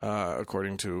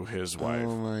 according to his wife.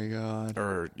 Oh, my God.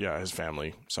 Or, his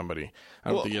family, somebody. I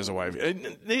don't think he has a wife.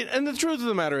 And the truth of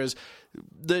the matter is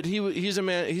that he's a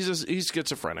man, he's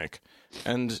schizophrenic.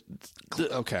 And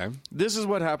okay, this is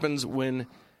what happens when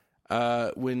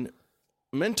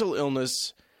mental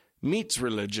illness meets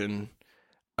religion.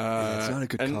 It's not a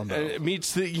good combo. And it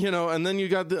meets and then you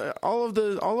got all of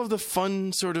the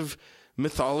fun sort of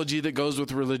mythology that goes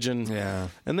with religion. Yeah.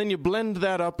 And then you blend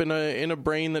that up in a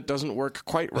brain that doesn't work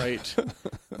quite right.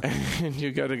 And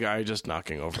you got a guy just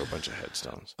knocking over a bunch of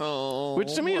headstones. Oh,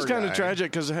 which to me is kind of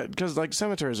tragic because like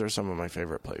cemeteries are some of my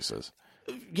favorite places.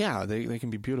 Yeah, they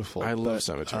can be beautiful. I love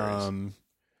cemeteries.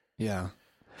 Yeah.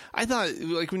 I thought,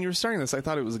 like, when you were starting this, I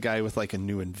thought it was a guy with like a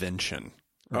new invention.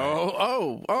 Right.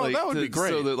 Oh, like that would be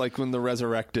great. So that, like, when the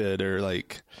resurrected or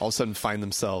like all of a sudden find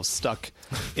themselves stuck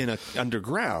in a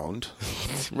underground,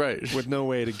 right, with no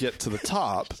way to get to the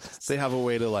top, they have a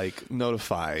way to like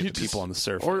notify the people on the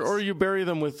surface, or you bury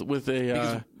them with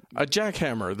a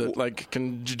jackhammer that like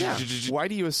can. Yeah. Why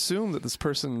do you assume that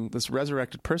this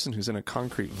resurrected person who's in a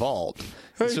concrete vault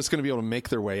is just going to be able to make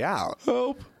their way out?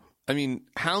 Hope. I mean,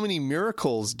 how many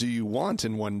miracles do you want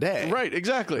in one day? Right.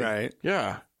 Exactly. Right.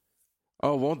 Yeah.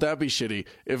 Oh, won't that be shitty?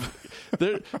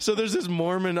 So there's this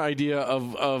Mormon idea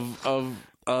of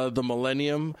the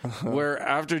millennium, where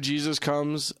after Jesus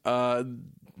comes,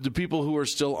 the people who are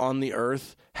still on the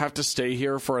earth have to stay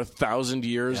here for 1,000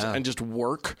 years and just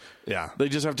work. Yeah, they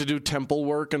just have to do temple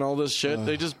work and all this shit.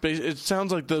 It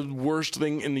sounds like the worst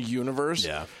thing in the universe.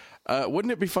 Yeah.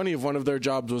 Wouldn't it be funny if one of their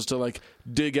jobs was to like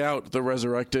dig out the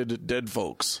resurrected dead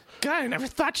folks? God, I never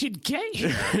thought you'd get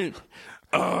here.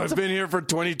 Oh, I've been here for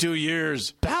 22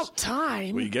 years. About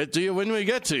time. We get to you when we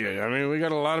get to you. I mean, we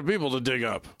got a lot of people to dig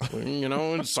up.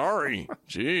 And sorry.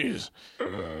 Jeez.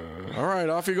 All right,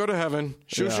 off you go to heaven.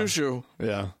 Shoo.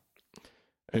 Yeah.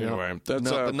 Anyway, that's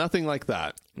but nothing like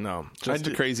that. No, just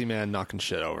a crazy man knocking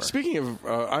shit over. Speaking of,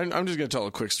 I'm just going to tell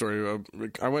a quick story.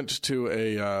 I went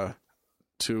to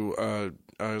a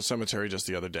cemetery just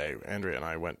the other day. Andrea and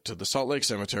I went to the Salt Lake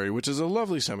Cemetery, which is a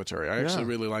lovely cemetery. I actually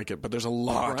really like it, but there's a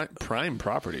lot. Prime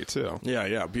property, too.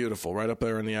 Yeah, beautiful. Right up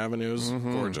there in the avenues.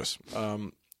 Mm-hmm. Gorgeous.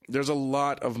 There's a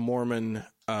lot of Mormon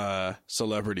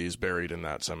celebrities buried in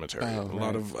that cemetery. A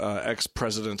lot of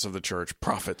ex-presidents of the church,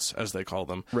 prophets, as they call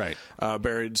them, right?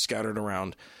 Buried, scattered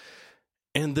around.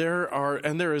 And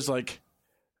there is like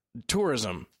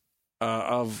tourism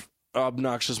of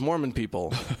obnoxious Mormon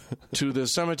people to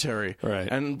this cemetery. Right.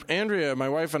 And Andrea, my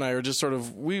wife, and I are just sort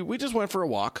of, we just went for a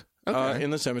walk in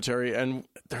the cemetery, and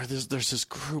there's this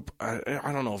group, I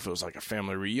don't know if it was like a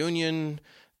family reunion.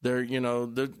 They're,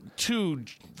 the two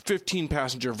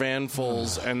 15-passenger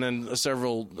vanfuls and then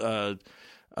several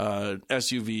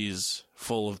SUVs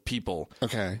full of people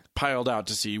piled out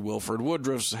to see Wilford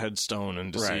Woodruff's headstone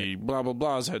and to see blah, blah,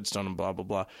 blah's headstone and blah, blah,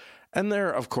 blah. And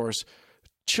they're, of course,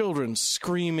 children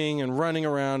screaming and running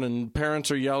around, and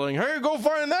parents are yelling, "Hey, go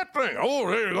find that thing! Oh,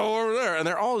 there you go, over there!" And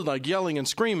they're all like yelling and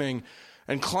screaming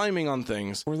and climbing on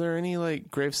things. Were there any like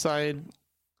graveside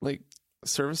like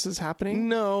services happening?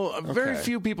 No, very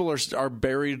few people are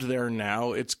buried there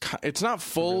now. It's not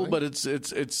full, but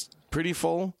it's pretty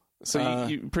full. So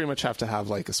you pretty much have to have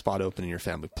like a spot open in your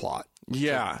family plot.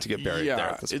 Yeah, to get buried there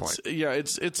at this point.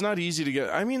 It's not easy to get.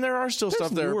 I mean, there are still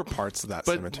stuff there. Newer parts of that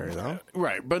cemetery, though.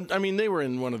 Right, but I mean, they were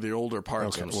in one of the older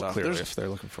parts and stuff. Clearly, if they're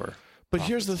looking for. But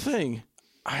here's the thing,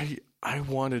 I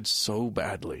wanted so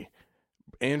badly.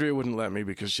 Andrea wouldn't let me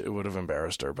because it would have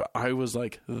embarrassed her. But I was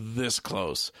like this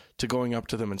close to going up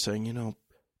to them and saying,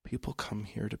 people come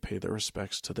here to pay their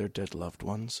respects to their dead loved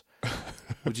ones.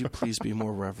 Would you please be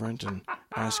more reverent and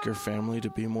ask your family to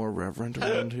be more reverent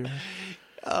around here?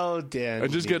 Oh, Dan.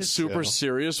 And just get super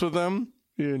serious with them.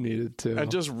 You needed to.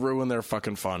 And just ruin their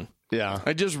fucking fun. Yeah.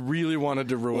 I just really wanted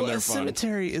to ruin their fun. A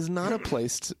cemetery is not a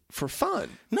place for fun.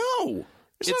 No.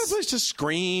 It's not a place to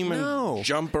scream and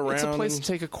jump around. It's a place to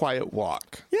take a quiet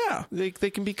walk. Yeah. They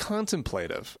can be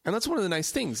contemplative. And that's one of the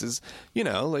nice things is,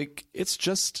 it's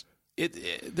just...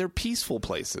 they're peaceful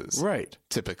places. Right.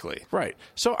 Typically. Right.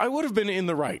 So I would have been in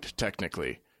the right,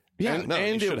 technically. Yeah,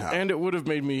 and you should have. And it would have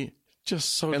made me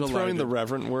Just so And delighted. throwing the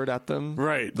reverent word at them.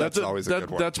 Right. That's always a good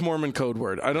word. That's Mormon code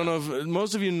word. I don't know if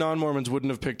most of you non-Mormons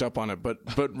wouldn't have picked up on it, but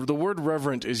the word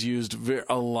reverent is used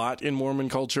a lot in Mormon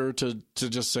culture to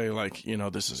just say, like,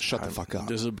 this is Shut the fuck up.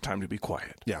 This is a time to be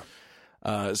quiet. Yeah.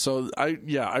 So I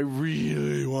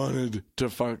really wanted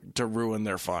to ruin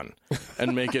their fun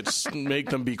and make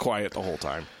them be quiet the whole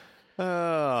time.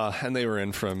 And they were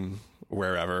in from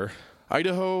wherever.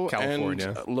 Idaho,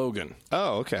 California. and Logan.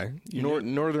 Oh, okay.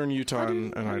 Northern Utah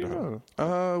and Idaho.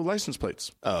 License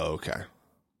plates. Oh, okay.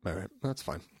 All right. That's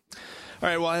fine. All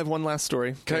right. Well, I have one last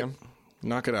story. Okay.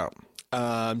 Knock it out.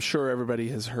 I'm sure everybody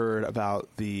has heard about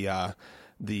the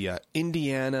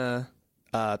Indiana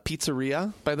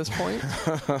pizzeria by this point.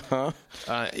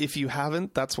 If you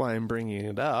haven't, that's why I'm bringing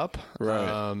it up.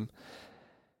 Right.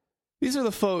 These are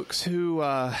the folks who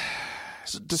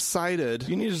decided.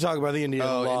 You need to talk about the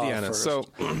Indiana law Indiana. first.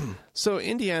 So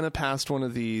Indiana passed one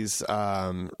of these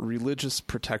religious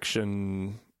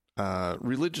protection,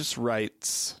 religious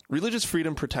rights, religious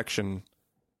freedom protection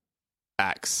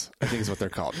acts, I think is what they're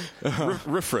called.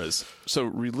 RFRAs. So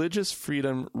Religious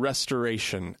Freedom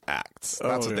Restoration Acts.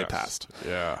 That's what they passed.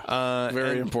 Yeah.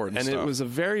 Very important and stuff. it was a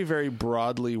very, very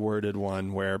broadly worded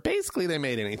one where basically they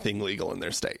made anything legal in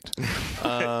their state.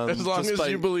 As long as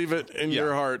you believe it in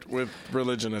your heart with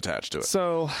religion attached to it.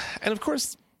 So, and of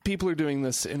course, people are doing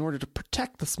this in order to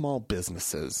protect the small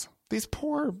businesses. These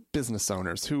poor business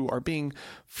owners who are being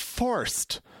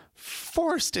forced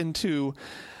into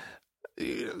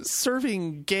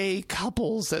serving gay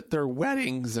couples at their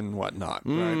weddings and whatnot,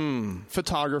 right?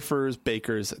 Photographers,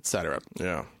 bakers, etc.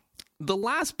 Yeah. The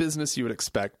last business you would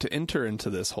expect to enter into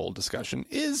this whole discussion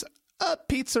is a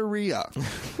pizzeria,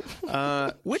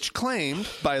 which claimed,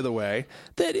 by the way,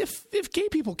 that if gay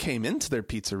people came into their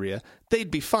pizzeria,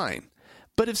 they'd be fine.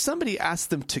 But if somebody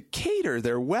asked them to cater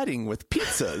their wedding with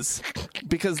pizzas,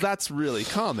 because that's really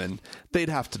common, they'd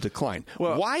have to decline.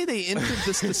 Well, why they entered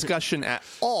this discussion at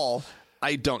all,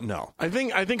 I don't know. I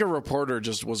think a reporter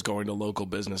just was going to local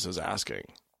businesses asking.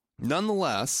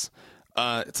 Nonetheless,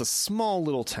 it's a small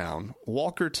little town,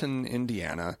 Walkerton,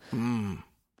 Indiana.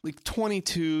 Like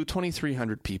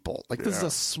 2,300 people. Like, this is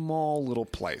a small little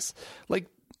place. Like,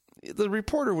 the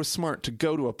reporter was smart to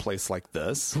go to a place like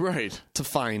this. Right. To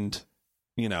find,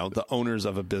 the owners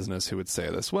of a business who would say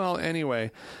this. Well,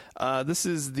 anyway, this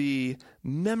is the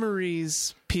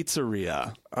Memories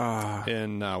Pizzeria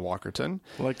in Walkerton.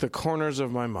 Like the corners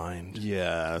of my mind.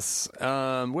 Yes.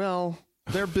 Well,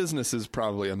 their business is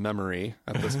probably a memory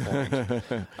at this point.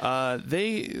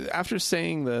 They, after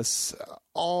saying this,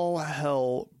 all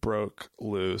hell broke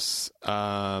loose.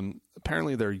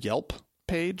 Apparently their Yelp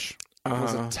page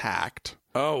was attacked.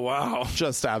 Oh, wow.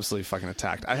 Just absolutely fucking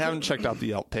attacked. I haven't checked out the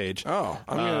Yelp page. Oh,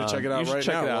 I'm going to check it out right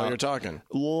now while you're talking.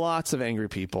 Lots of angry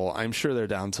people. I'm sure they're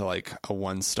down to like a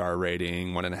 1-star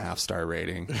rating, 1.5-star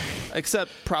rating.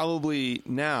 Except probably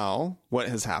now what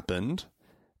has happened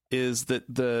is that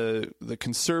the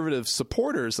conservative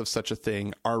supporters of such a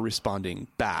thing are responding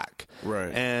back.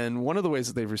 Right. And one of the ways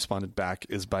that they've responded back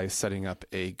is by setting up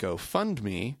a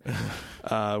GoFundMe,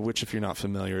 which, if you're not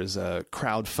familiar, is a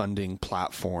crowdfunding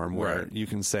platform where you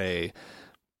can say,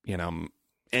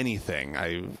 anything.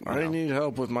 I need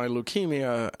help with my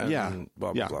leukemia. And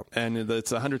blah, blah, blah. And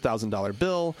it's a $100,000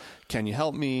 bill. Can you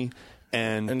help me?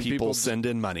 And people send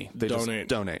in money. They donate. Just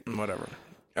donate. Whatever.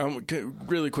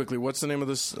 Really quickly, what's the name of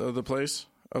this the place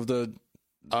of the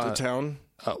town?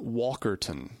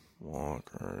 Walkerton,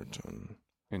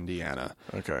 Indiana.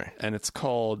 Okay, and it's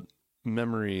called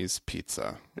Memories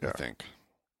Pizza. I think.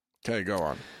 Okay, go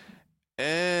on.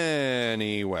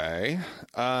 Anyway,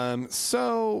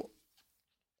 so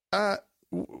at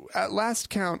last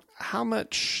count, how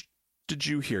much did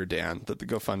you hear, Dan, that the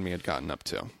GoFundMe had gotten up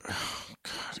to? Oh,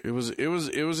 God, it was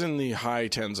in the high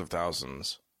tens of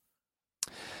thousands.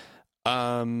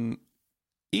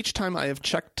 Each time I have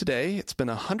checked today, it's been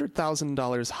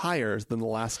 $100,000 higher than the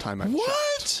last time I checked.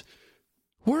 What?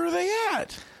 Where are they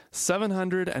at?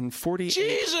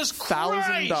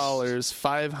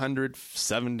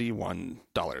 $748,000,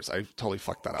 $571. I totally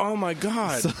fucked that up. Oh my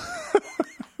God!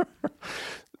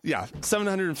 Yeah,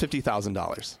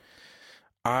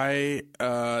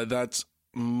 $750,000. That's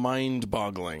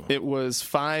mind-boggling. It was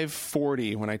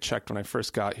 5:40 when I checked when I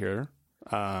first got here.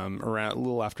 Around a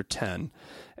little after 10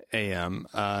 a.m.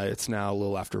 It's now a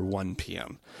little after 1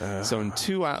 p.m. So in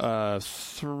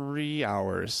 3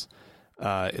 hours,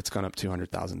 it's gone up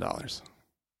 $200,000.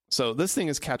 So this thing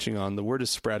is catching on. The word is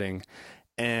spreading.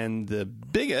 And the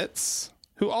bigots,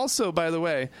 who also, by the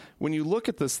way, when you look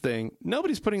at this thing,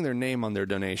 nobody's putting their name on their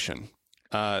donation.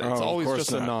 It's always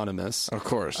just anonymous. Of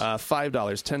course. $5,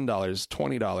 $10,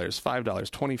 $20, $5,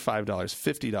 $25,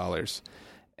 $50.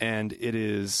 And it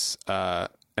is,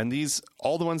 and these,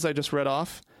 all the ones I just read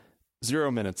off,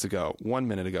 0 minutes ago, 1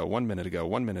 minute ago, 1 minute ago,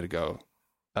 1 minute ago,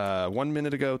 1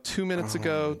 minute ago, 2 minutes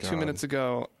ago, 2 minutes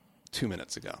ago, 2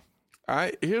 minutes ago.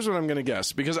 Here's what I'm going to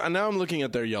guess, because now I'm looking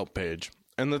at their Yelp page.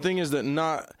 And the thing is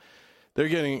that they're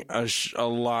getting a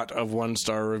lot of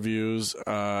 1-star reviews,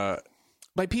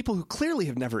 by people who clearly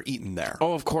have never eaten there.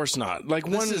 Oh, of course not. Like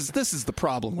this is the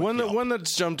problem. One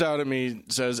that's jumped out at me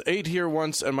says, ate here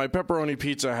once and my pepperoni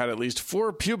pizza had at least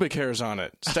 4 pubic hairs on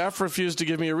it. Staff refused to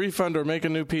give me a refund or make a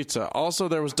new pizza. Also,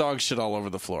 there was dog shit all over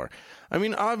the floor. I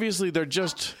mean, obviously, they're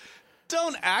just...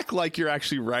 Don't act like you're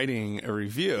actually writing a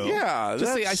review. Yeah.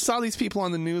 Just say, I saw these people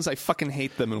on the news. I fucking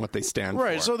hate them and what they stand for.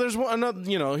 Right. So there's another,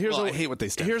 I hate what they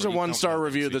stand for. Here's a 1-star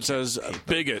review that says,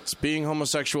 bigots, being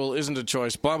homosexual isn't a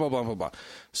choice, blah, blah, blah, blah, blah.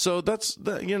 So that's,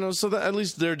 so that at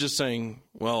least they're just saying,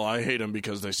 well, I hate them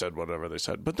because they said whatever they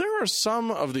said. But there are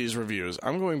some of these reviews.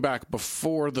 I'm going back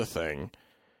before the thing.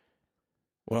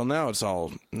 Well, now it's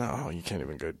all you can't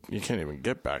even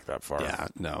get back that far. Yeah,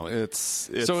 no, it's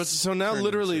so now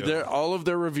literally all of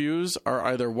their reviews are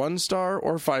either 1-star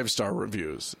or 5-star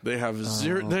reviews. They have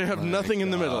zero. They have nothing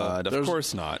in the middle. Of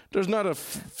course not. There's not a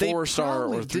 4-star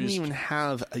or 3. Didn't even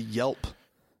have a Yelp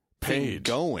page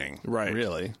going. Right.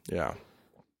 Really. Yeah.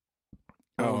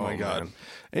 Oh my God. Man.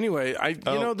 Anyway,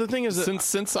 the thing is that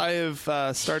since I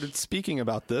have started speaking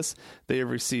about this, they have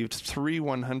received 3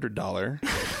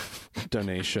 $100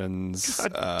 donations.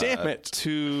 God damn it!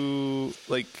 2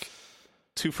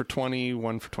 for 20,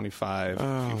 1 for 25,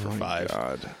 2 for 5.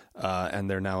 God. And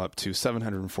they're now up to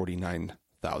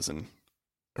 $749,000.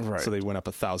 Right. So they went up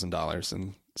 $1,000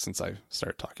 and since I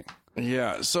started talking.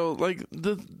 Yeah. So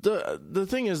the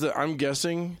thing is that I'm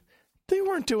guessing they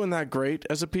weren't doing that great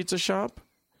as a pizza shop.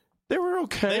 They were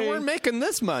okay. They weren't making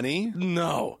this money.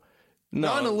 No.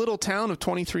 Not in a little town of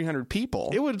 2,300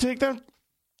 people. It would take them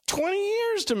 20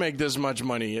 years to make this much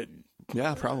money.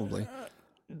 Yeah, probably.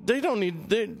 They don't need.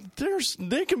 They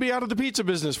can be out of the pizza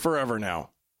business forever now.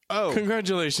 Oh,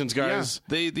 congratulations, guys!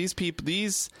 Yeah. These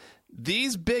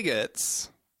bigots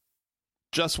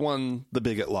just won the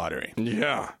bigot lottery.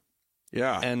 Yeah,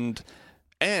 yeah. And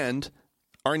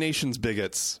our nation's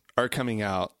bigots are coming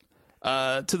out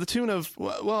to the tune of,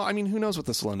 well, I mean, who knows what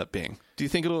this will end up being? Do you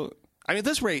think it'll? I mean, at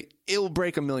this rate, it'll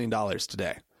break $1 million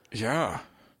today. Yeah.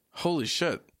 Holy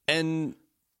shit. And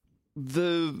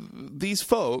these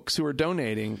folks who are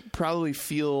donating probably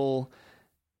feel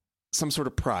some sort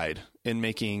of pride in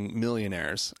making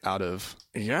millionaires out of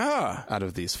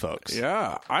these folks.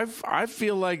 Yeah. I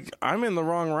feel like I'm in the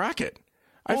wrong racket.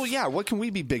 What can we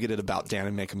be bigoted about, Dan,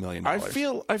 and make $1 million? I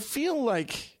feel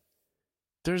like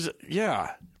there's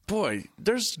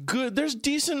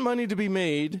decent money to be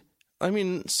made. I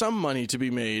mean, some money to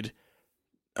be made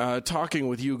talking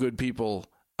with you good people.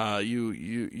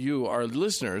 You our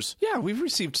listeners. Yeah, we've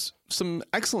received some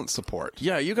excellent support.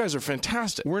 Yeah, you guys are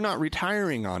fantastic. We're not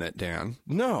retiring on it, Dan.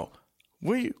 No.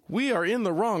 We are in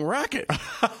the wrong racket.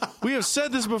 We have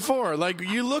said this before. Like,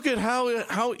 you look at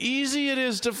how easy it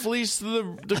is to fleece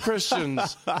the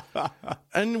Christians.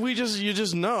 And you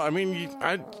just know. I mean,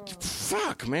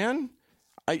 fuck, man.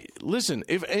 Listen,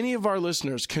 if any of our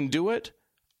listeners can do it,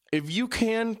 if you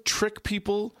can trick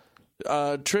people,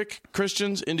 trick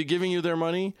Christians into giving you their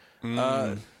money,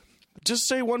 just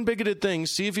say one bigoted thing,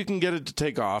 see if you can get it to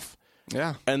take off.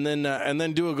 Yeah, and then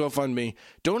do a GoFundMe.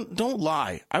 Don't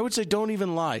lie. I would say don't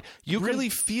even lie. You really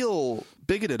feel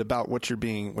bigoted about what you're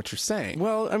saying.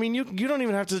 Well, I mean, you don't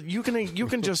even have to. You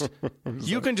can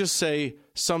just say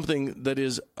something that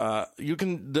is you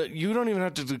don't even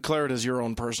have to declare it as your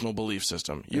own personal belief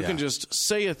system. You can just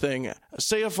say a thing,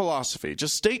 say a philosophy.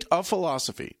 Just state a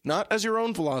philosophy, not as your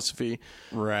own philosophy,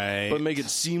 right? But make it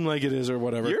seem like it is or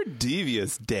whatever. You're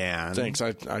devious, Dan. Thanks.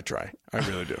 I try. I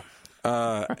really do.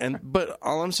 But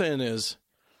all I'm saying is,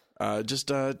 get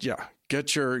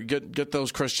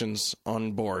those Christians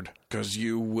on board, because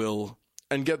you will,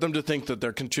 and get them to think that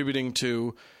they're contributing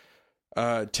to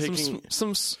taking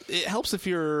some. It helps if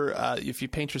you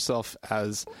paint yourself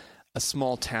as a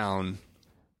small town,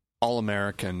 all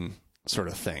American sort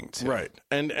of thing, too. Right?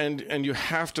 And you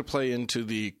have to play into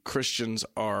the Christians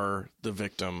are the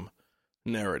victim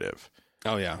narrative.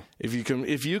 Oh yeah. If you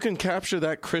can capture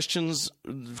that Christian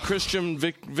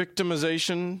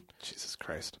victimization, Jesus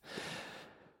Christ.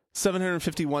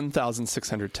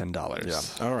 $751,610. Yeah.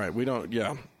 All right. We don't.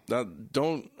 Yeah.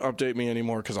 Don't update me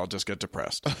anymore, because I'll just get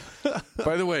depressed.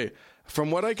 By the way, from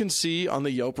what I can see on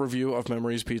the Yelp review of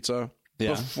Memories Pizza,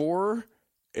 before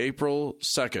April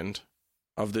 2nd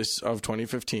of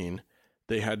 2015,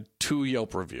 they had 2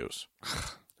 Yelp reviews.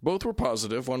 Both were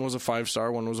positive. One was a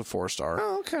 5-star, one was a 4-star.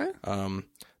 Oh, okay.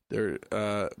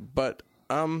 But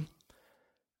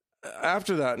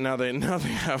after that, now they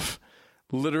have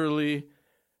literally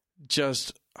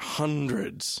just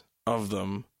hundreds of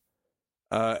them,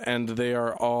 and they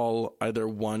are all either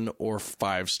 1 or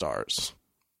 5 stars.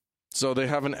 So they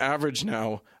have an average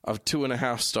now of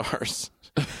 2.5 stars.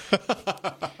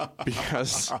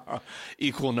 Because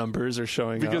equal numbers are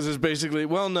showing because up. It's basically,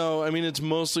 well, no, I mean, it's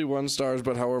mostly 1 stars,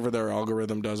 but however their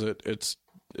algorithm does it, it's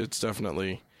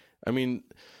definitely, I mean,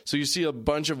 so you see a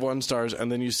bunch of 1 stars,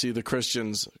 and then you see the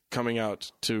Christians coming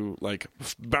out to like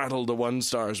battle the 1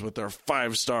 stars with their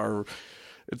 5-star.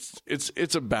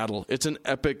 It's a battle. It's an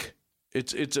epic.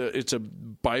 It's a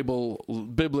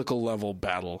biblical level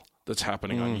battle that's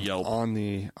happening on Yelp.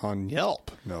 On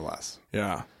Yelp, no less.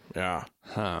 Yeah.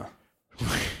 Huh.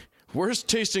 Worst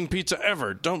tasting pizza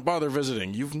ever. Don't bother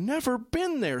visiting. You've never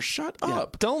been there. Shut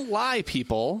up. Don't lie,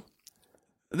 people.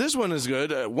 This one is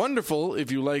good. Wonderful if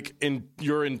you like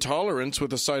your intolerance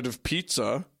with a side of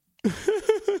pizza.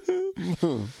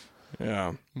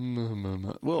 Yeah.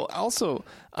 Well, also,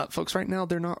 folks, right now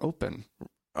they're not open.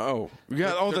 Oh,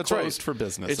 yeah. They're That's closed right. for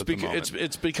business. At the moment.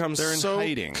 It's become They're in so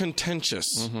hiding.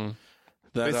 Contentious.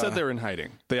 They said they were in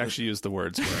hiding. They actually used the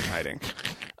words "we're in hiding,"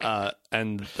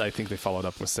 and I think they followed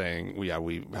up with saying, "We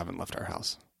haven't left our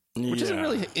house," which isn't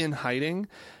really in hiding.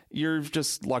 You've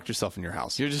just locked yourself in your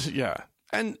house. You're just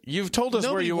and you've told us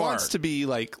where you are. Nobody wants to be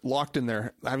like locked in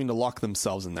their, having to lock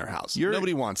themselves in their house.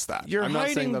 Nobody wants that. You're I'm not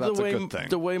saying hiding that's a good thing.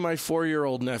 The way my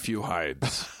 4-year-old nephew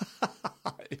hides.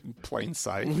 In plain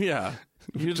sight. Yeah.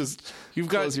 You've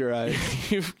close your eyes.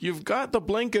 You've got the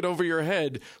blanket over your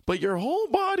head, but your whole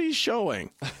body's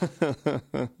showing.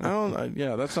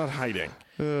 That's not hiding.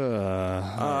 All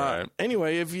right.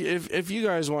 Anyway, if you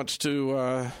guys want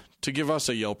to give us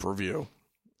a Yelp review,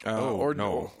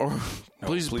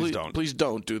 please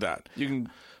don't do that. You can,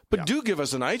 but do give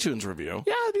us an iTunes review.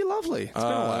 Yeah, it'd be lovely. It's been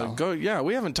a while.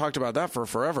 We haven't talked about that for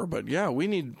forever, but yeah, we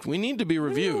need to be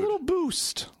reviewed. A little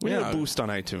boost. We need a boost on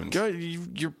iTunes.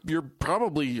 You're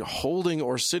probably holding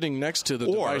or sitting next to the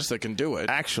device that can do it.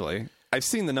 Actually, I've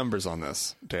seen the numbers on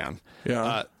this, Dan.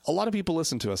 Yeah. A lot of people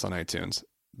listen to us on iTunes,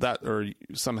 or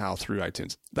somehow through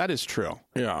iTunes. That is true.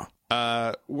 Yeah.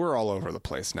 We're all over the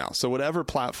place now. So whatever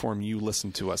platform you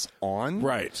listen to us on,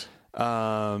 right?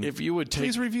 If you would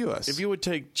please review us. If you would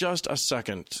take just a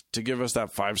second to give us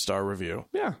that 5-star review,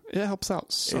 yeah, it helps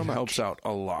out so much. It helps out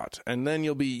a lot, and then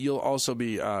you'll also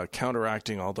be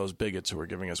counteracting all those bigots who are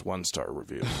giving us 1-star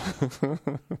reviews.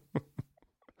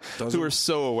 Who are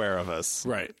so aware of us.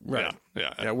 Right.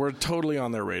 Yeah, we're totally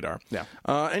on their radar. Yeah.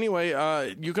 Anyway,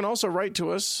 you can also write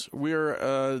to us. We're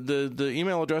the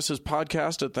email address is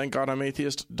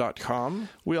podcast@thankgodimatheist.com.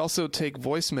 We also take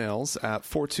voicemails at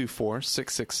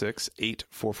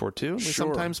 424-666-8442. We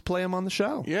sometimes play them on the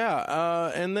show.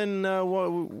 Yeah, and then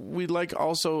what we'd like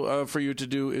also for you to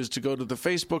do is to go to the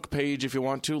Facebook page if you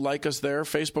want to. Like us there,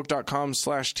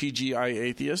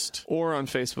 facebook.com/TGIAtheist. Or on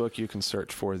Facebook, you can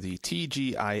search for the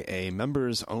TGIA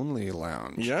Members Only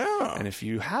Lounge. Yeah. And if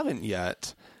you haven't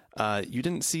yet, you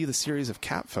didn't see the series of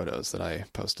cat photos that I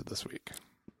posted this week.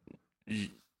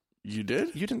 You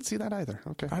did? You didn't see that either.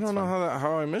 Okay. I don't know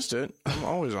how I missed it. I'm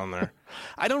always on there.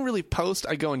 I don't really post.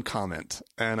 I go and comment,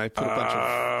 and I put a bunch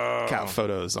of cat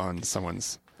photos on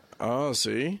someone's. Oh,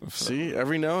 see,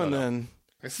 every now and then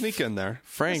I sneak in there.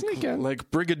 Frank, like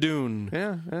Brigadoon,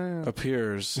 yeah.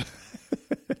 appears.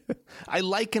 I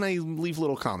like and I leave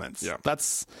little comments. Yeah.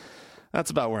 That's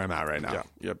about where I'm at right now. Yeah.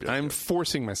 Yep. I'm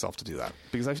forcing myself to do that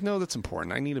because I know that's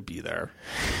important. I need to be there.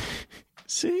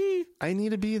 See? I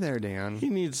need to be there, Dan. He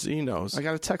knows. I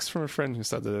got a text from a friend who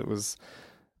said that it was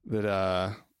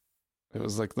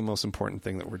like the most important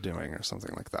thing that we're doing or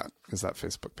something like that. Is that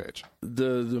Facebook page.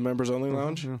 The Members Only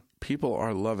Lounge? Mm-hmm. People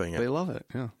are loving it. They love it.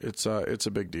 Yeah. It's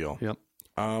a big deal. Yep.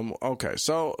 Okay.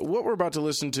 So what we're about to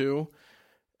listen to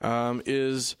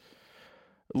is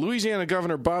Louisiana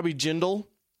Governor Bobby Jindal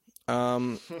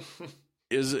has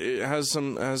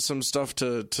some stuff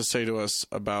to say to us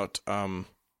about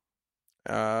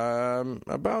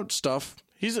stuff.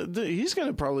 He's going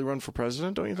to probably run for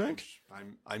president, don't you think?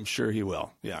 I'm sure he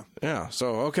will. Yeah. Yeah.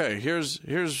 So okay,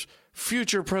 here's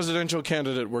future presidential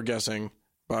candidate. We're guessing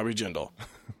Bobby Jindal.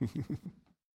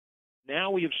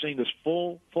 Now we have seen this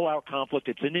full out conflict.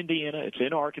 It's in Indiana. It's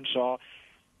in Arkansas.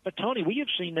 But, Tony, we have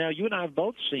seen now, you and I have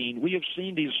both seen, we have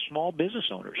seen these small business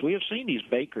owners. We have seen these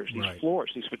bakers, these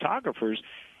florists, these photographers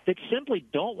that simply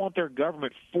don't want their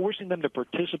government forcing them to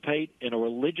participate in a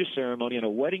religious ceremony, in a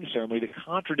wedding ceremony that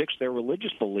contradicts their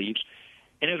religious beliefs.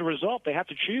 And as a result, they have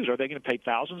to choose. Are they going to pay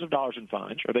thousands of dollars in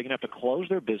fines? Are they going to have to close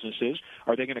their businesses?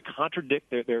 Are they going to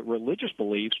contradict their religious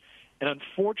beliefs? And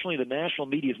unfortunately, the national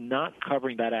media is not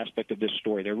covering that aspect of this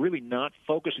story. They're really not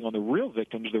focusing on the real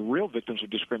victims of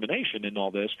discrimination in all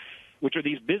this, which are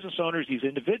these business owners, these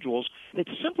individuals that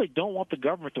simply don't want the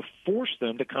government to force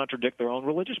them to contradict their own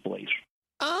religious beliefs.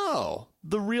 Oh,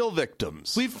 the real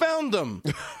victims. We found them.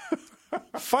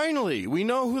 Finally, we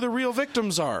know who the real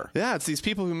victims are. Yeah, it's these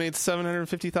people who made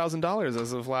 $750,000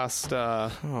 as of last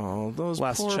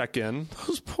check-in.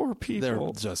 Those poor people.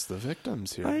 They're just the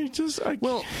victims here.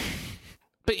 Well,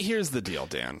 but here's the deal,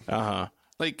 Dan.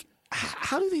 Like,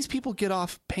 how do these people get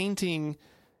off painting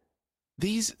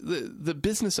the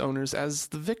business owners as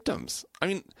the victims? I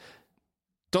mean,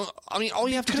 all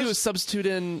you have to do is substitute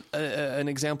in an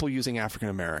example using African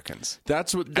Americans.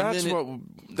 That's what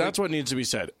needs to be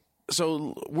said.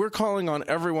 So we're calling on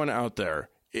everyone out there.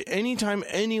 Anytime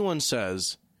anyone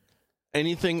says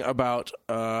anything about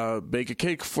bake a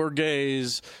cake for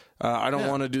gays, I don't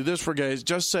want to do this for gays,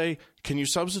 just say, can you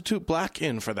substitute black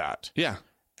in for that? Yeah.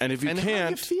 And if you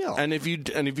can't, and if you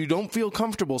don't feel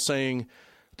comfortable saying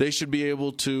they should be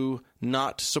able to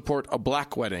not support a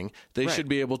black wedding, they should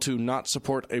be able to not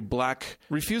support a black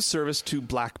refuse service to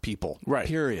black people. Right.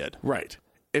 Period. Right.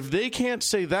 If they can't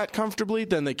say that comfortably,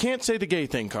 then they can't say the gay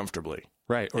thing comfortably.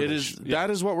 Right. That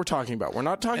is what we're talking about. We're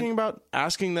not talking about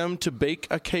asking them to bake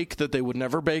a cake that they would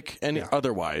never bake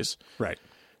otherwise. Right.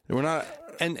 We're not.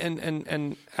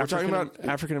 And we're talking about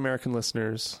African American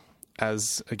listeners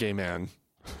as a gay man.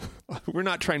 We're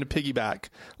not trying to piggyback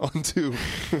onto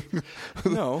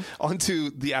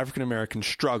the African American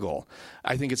struggle.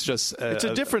 I think it's just it's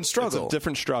a different struggle. It's a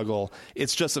different struggle.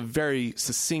 It's just a very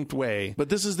succinct way. But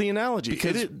this is the analogy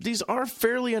because these are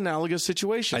fairly analogous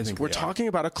situations. I think we're talking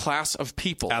about a class of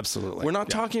people. Absolutely. We're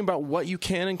not talking about what you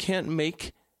can and can't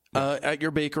make at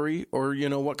your bakery, or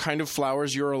what kind of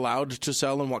flowers you're allowed to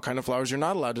sell and what kind of flowers you're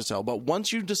not allowed to sell. But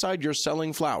once you decide you're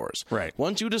selling flowers,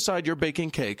 once you decide you're baking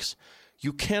cakes,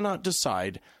 you cannot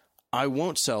decide, I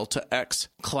won't sell to X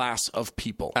class of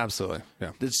people. Absolutely.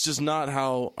 Yeah. It's just not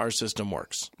how our system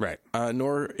works. Right.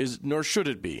 Nor should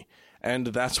it be. And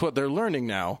that's what they're learning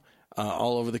now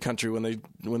all over the country when they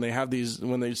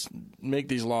make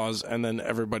these laws, and then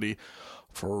everybody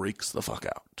freaks the fuck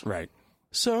out. Right.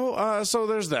 So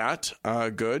there's that.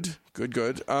 Good.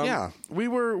 Yeah. We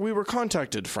were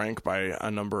contacted, Frank, by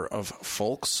a number of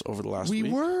folks over the last week.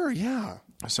 We were, yeah.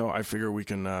 So I figure we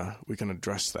can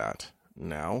address that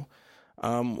now.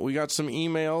 We got some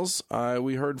emails.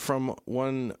 We heard from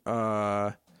one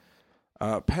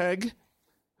Peg,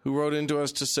 who wrote into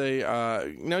us to say,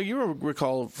 now you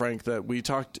recall, Frank, that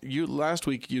last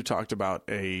week you talked about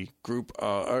a group,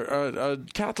 a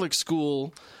Catholic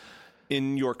school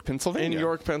in York, Pennsylvania.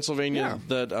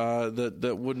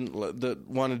 That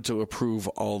wanted to approve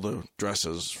all the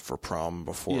dresses for prom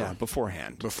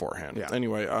beforehand. Yeah.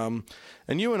 Anyway,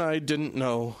 and you and I didn't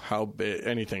know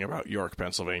anything about York,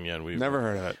 Pennsylvania, and we never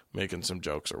heard of it. Making some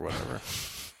jokes or whatever.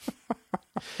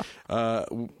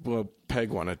 Well, Peg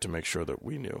wanted to make sure that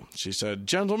we knew. She said,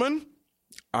 "Gentlemen,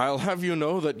 I'll have you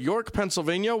know that York,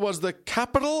 Pennsylvania was the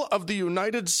capital of the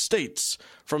United States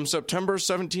from September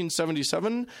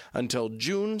 1777 until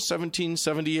June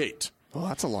 1778. Well,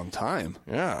 that's a long time.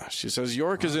 Yeah. She says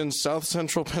York is in south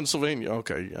central Pennsylvania.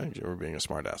 Okay, you were being a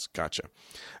smartass. Gotcha.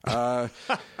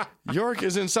 York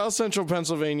is in south central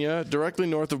Pennsylvania, directly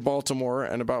north of Baltimore,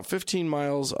 and about 15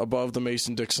 miles above the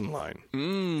Mason-Dixon line.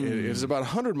 It is about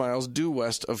 100 miles due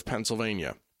west of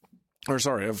Philadelphia.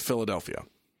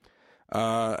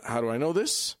 How do I know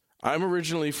this? I'm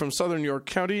originally from southern York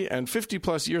County, and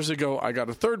 50-plus years ago, I got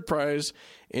a third prize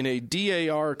in a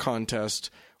DAR contest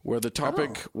where the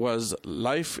topic was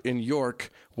life in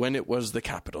York when it was the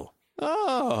capital.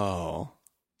 Oh.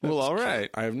 Well, all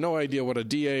right. I have no idea what a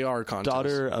DAR contest is.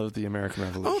 Daughter of the American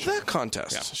Revolution. Oh, that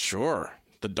contest. Yeah. Sure.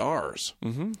 The DARs.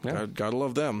 Mm-hmm. Yeah. Gotta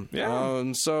love them.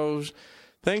 Yeah. So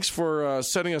thanks for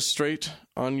setting us straight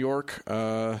on York.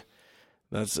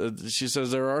 She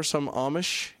says there are some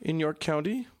Amish in York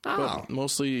County, but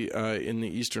mostly in the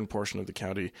eastern portion of the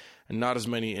county, and not as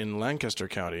many in Lancaster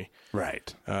County.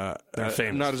 Right. They're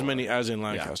famous. Not as many as in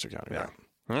Lancaster County. Yeah.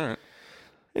 Right. All right.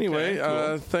 Anyway,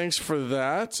 cool. Thanks for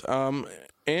that.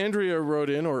 Andrea wrote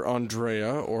in, or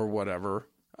Andrea, or whatever.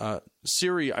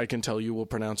 Siri, I can tell you, will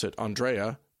pronounce it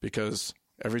Andrea, because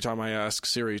every time I ask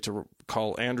Siri to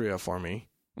call Andrea for me,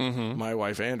 my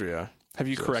wife Andrea... Have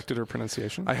you corrected her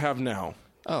pronunciation? I have now.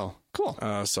 Oh, cool.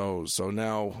 So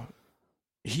now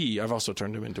I've also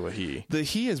turned him into a he. The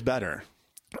he is better.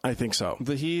 I think so.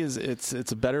 The he is it's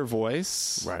a better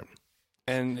voice. Right.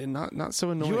 and not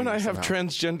so annoying. You and I have somehow.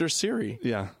 transgender Siri.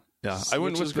 Yeah. I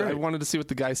went with I wanted to see what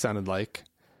the guy sounded like.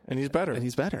 And he's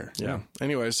better. Yeah.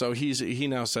 Anyway, so he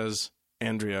now says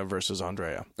Andrea versus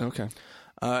Andrea. Okay.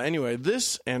 Anyway,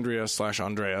 this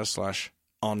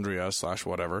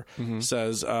Andrea/Andrea/whatever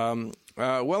says,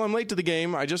 well, I'm late to the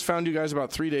game. I just found you guys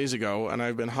about 3 days ago, and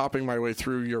I've been hopping my way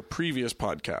through your previous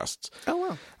podcasts. Oh,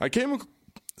 wow. I came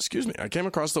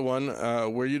across the one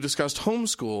where you discussed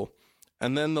homeschool,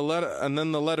 and then the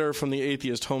letter from the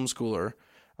atheist homeschooler,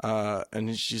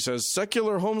 and she says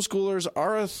secular homeschoolers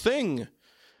are a thing.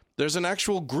 There's an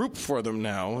actual group for them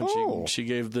now. And she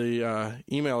gave the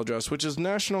email address, which is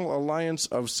National Alliance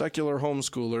of Secular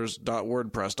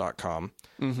Homeschoolers.wordpress.com.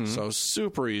 So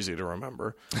super easy to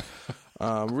remember.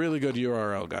 Really good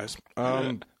URL, guys.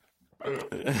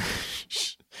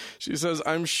 She says,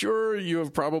 I'm sure you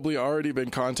have probably already been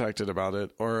contacted about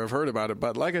it or have heard about it,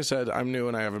 but like I said, I'm new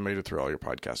and I haven't made it through all your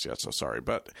podcasts yet, so sorry.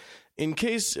 But in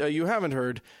case you haven't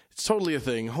heard, it's totally a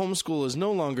thing. Homeschool is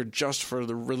no longer just for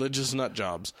the religious nut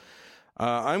jobs.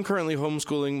 I'm currently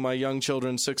homeschooling my young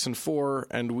children, 6 and 4,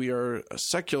 and we are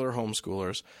secular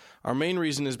homeschoolers. Our main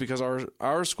reason is because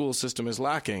our school system is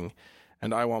lacking,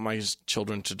 and I want my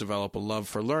children to develop a love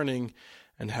for learning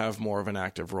and have more of an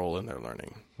active role in their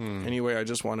learning. Anyway, I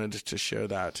just wanted to share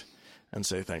that and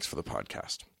say thanks for the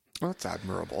podcast. Well, that's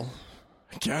admirable.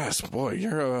 Yes, boy,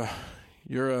 you're a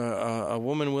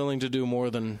woman willing to do more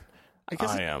than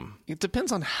I am. It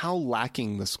depends on how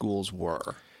lacking the schools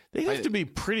were. They have to be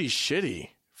pretty shitty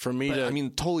for me to... I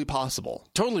mean, totally possible.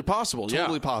 Totally possible, yeah.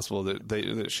 Totally possible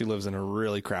that she lives in a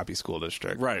really crappy school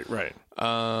district. Right.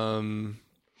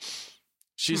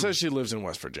 She says she lives in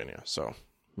West Virginia, so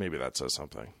maybe that says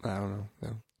something. I don't know.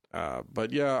 Yeah.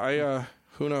 But yeah,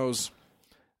 who knows?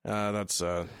 That's...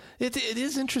 It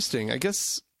is interesting. I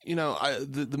guess,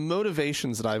 the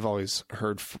motivations that I've always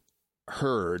heard for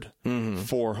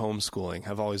homeschooling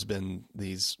have always been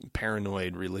these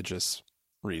paranoid religious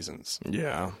reasons.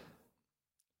 Yeah.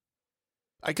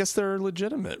 I guess there are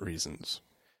legitimate reasons.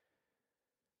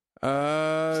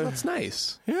 So that's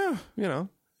nice. Yeah. Yeah.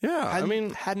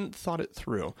 Hadn't thought it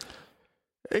through.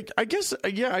 I guess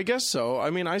so.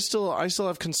 I mean, I still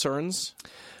have concerns.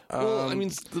 Well,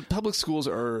 the public schools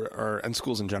and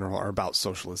schools in general are about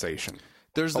socialization.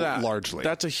 There's that largely.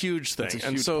 That's a huge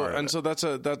thing, so that's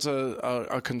a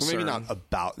concern. Well, maybe not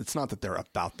about. It's not that they're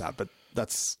about that, but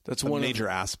that's one major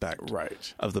aspect,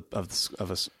 right,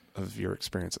 of your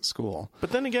experience at school.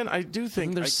 But then again, I do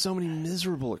think there's so many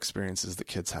miserable experiences that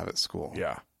kids have at school.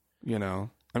 Yeah,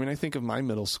 I think of my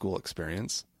middle school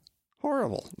experience.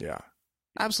 Horrible. Yeah,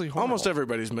 absolutely horrible. Almost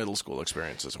everybody's middle school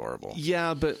experience is horrible.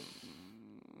 Yeah, but.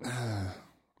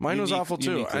 Mine was awful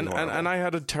too, and I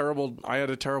had a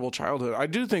terrible childhood. I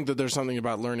do think that there's something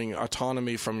about learning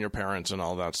autonomy from your parents and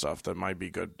all that stuff that might be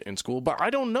good in school, but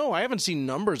I don't know. I haven't seen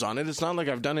numbers on it. It's not like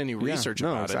I've done any research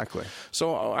about exactly. it.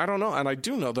 So I don't know, and I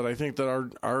do know that I think that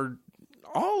our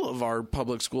all of our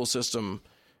public school system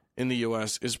in the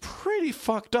U.S. is pretty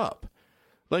fucked up.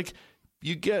 Like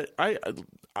I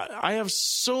have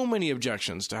so many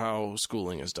objections to how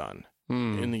schooling is done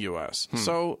in the U.S.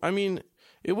 So I mean.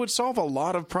 It would solve a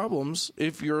lot of problems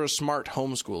if you're a smart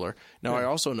homeschooler. Now, I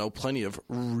also know plenty of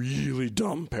really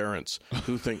dumb parents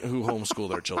who homeschool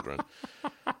their children.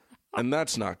 And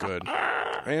that's not good.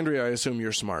 Andrea, I assume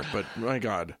you're smart, but my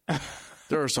God,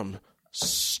 there are some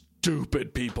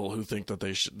stupid people who think that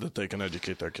they can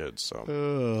educate their kids. So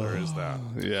there is that.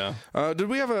 Yeah.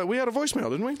 We had a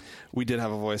voicemail, didn't we? We did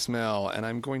have a voicemail, and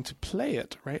I'm going to play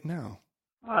it right now.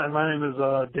 Hi, my name is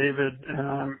David, and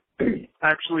I'm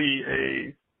actually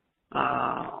a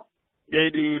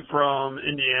gay dude from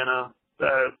Indiana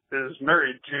that is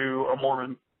married to a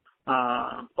Mormon,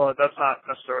 but that's not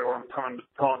necessarily what I'm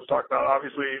calling to talk about.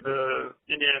 Obviously, the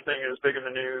Indiana thing is big in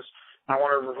the news. I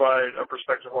want to provide a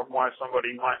perspective on why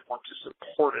somebody might want to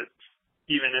support it,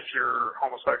 even if you're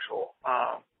homosexual.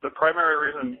 The primary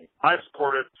reason I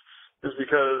support it is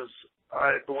because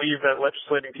I believe that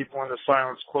legislating people into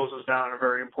silence closes down a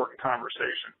very important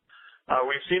conversation.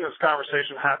 We've seen this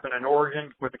conversation happen in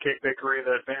Oregon with the cake bakery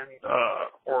that banned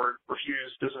or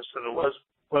refused business to the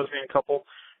lesbian couple.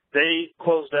 They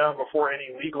closed down before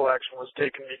any legal action was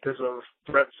taken because of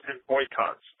threats and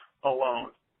boycotts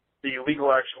alone. The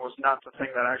legal action was not the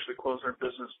thing that actually closed their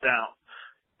business down.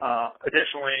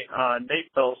 Additionally,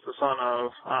 Nate Phelps, the son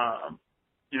of,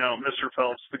 Mr.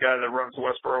 Phelps, the guy that runs the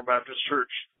Westboro Baptist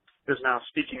Church, is now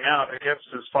speaking out against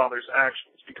his father's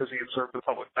actions because he observed the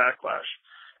public backlash.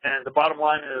 And the bottom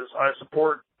line is I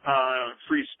support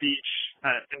free speech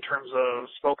in terms of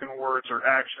spoken words or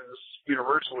actions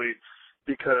universally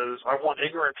because I want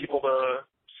ignorant people to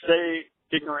say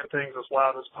ignorant things as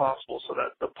loud as possible so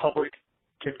that the public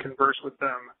can converse with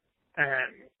them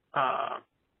and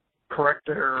correct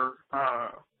their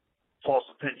false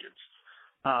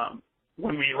opinions.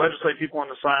 When we legislate people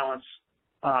into silence,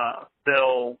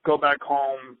 they'll go back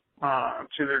home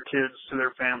to their kids, to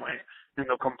their family, and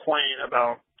they'll complain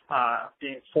about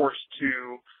being forced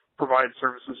to provide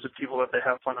services to people that they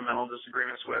have fundamental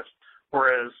disagreements with.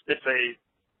 Whereas if they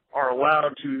are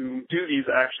allowed to do these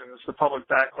actions, the public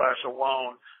backlash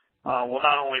alone will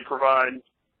not only provide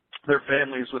their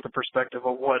families with a perspective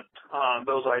of what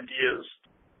those ideas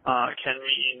can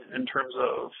mean in terms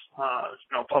of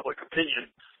public opinion,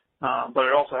 but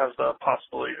it also has the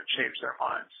possibility to change their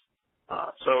minds.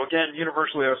 So again,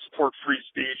 universally I support free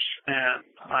speech, and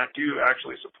I do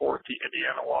actually support the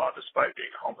Indiana law despite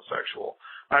being homosexual.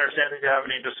 I understand if you have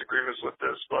any disagreements with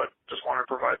this, but just want to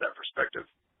provide that perspective.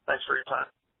 Thanks for your time.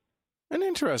 An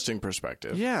interesting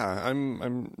perspective. Yeah,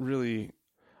 I'm really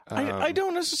I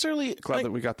don't necessarily glad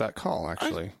that we got that call,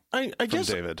 actually. I guess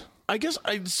David. I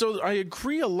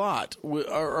agree a lot,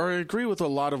 or I agree with a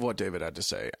lot of what David had to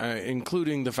say,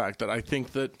 including the fact that I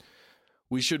think that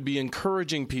we should be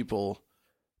encouraging people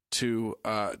to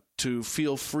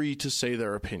feel free to say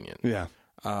their opinion,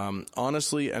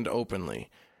 honestly and openly,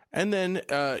 and then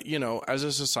as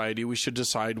a society, we should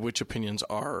decide which opinions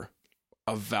are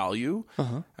of value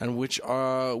and which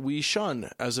we shun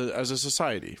as a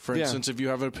society. For instance, if you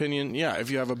have an opinion, if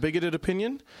you have a bigoted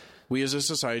opinion, we as a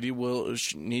society will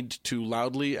need to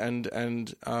loudly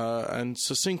and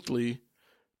succinctly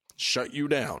shut you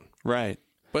down. Right.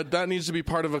 But that needs to be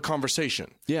part of a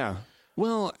conversation. Yeah.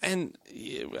 Well, and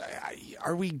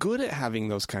are we good at having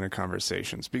those kind of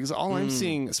conversations? Because all I'm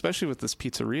seeing, especially with this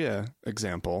pizzeria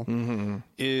example,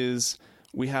 is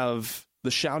we have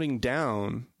the shouting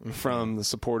down from the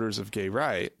supporters of gay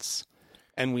rights,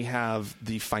 and we have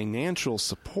the financial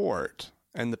support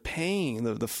and the paying,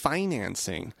 the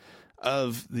financing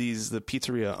of the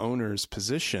pizzeria owner's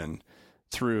position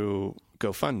through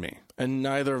GoFundMe. And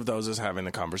neither of those is having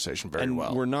the conversation very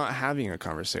well. We're not having a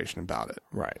conversation about it.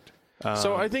 Right.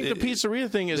 So I think the pizzeria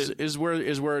thing is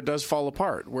where it does fall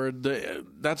apart, where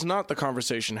that's not the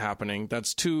conversation happening.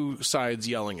 That's two sides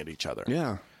yelling at each other.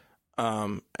 Yeah.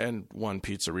 And one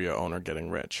pizzeria owner getting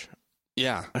rich.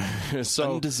 Yeah.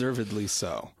 So undeservedly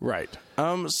so. Right.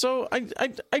 So I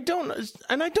don't,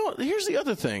 here's the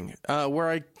other thing,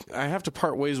 where I have to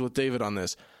part ways with David on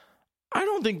this. I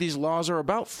don't think these laws are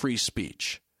about free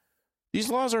speech. These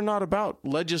laws are not about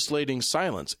legislating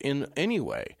silence in any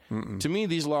way. To me,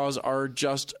 these laws are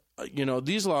just,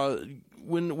 these laws,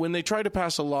 when they try to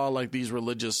pass a law like these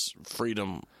Religious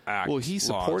Freedom Act Well, he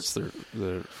supports laws,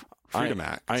 the Freedom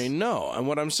Act. I know. And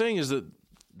what I'm saying is that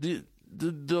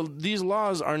these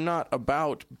laws are not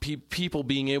about people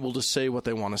being able to say what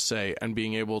they want to say and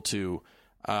being able to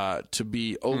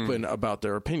be open about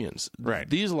their opinions. Right.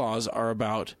 These laws are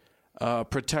about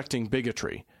protecting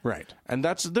bigotry. Right. And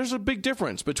there's a big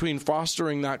difference between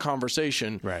fostering that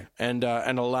conversation and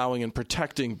allowing and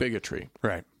protecting bigotry.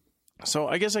 Right. So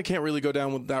I guess I can't really go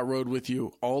down that road with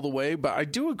you all the way, but I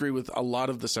do agree with a lot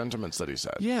of the sentiments that he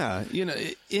said. Yeah.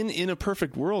 In a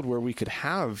perfect world where we could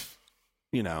have,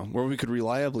 where we could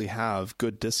reliably have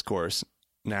good discourse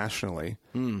nationally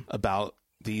about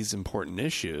these important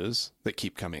issues that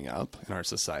keep coming up in our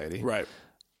society. Right.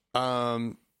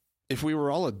 If we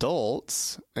were all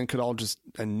adults and could all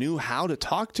and knew how to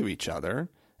talk to each other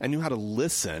and knew how to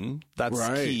listen, that's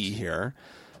key here,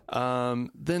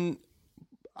 then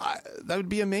that would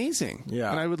be amazing. Yeah.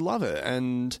 And I would love it.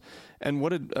 And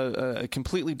what a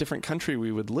completely different country we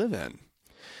would live in.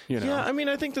 Yeah, I mean,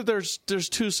 I think that there's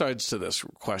two sides to this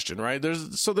question, right?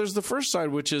 There's the first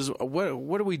side, which is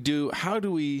what do we do? How do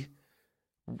we,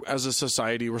 as a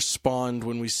society, respond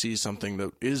when we see something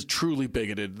that is truly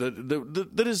bigoted,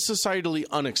 that is societally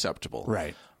unacceptable?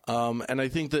 Right. And I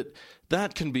think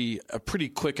that can be a pretty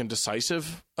quick and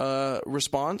decisive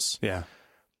response. Yeah.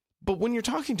 But when you're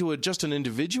talking to just an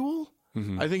individual,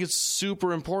 I think it's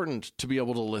super important to be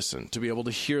able to listen, to be able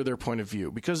to hear their point of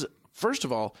view. Because, first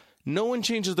of all, no one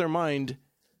changes their mind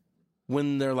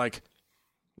when they're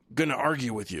going to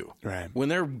argue with you. Right. When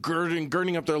they're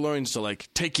girding up their loins to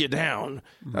take you down.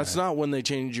 That's not when they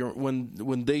change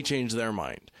when they change their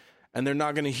mind. And they're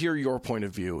not going to hear your point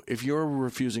of view if you're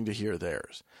refusing to hear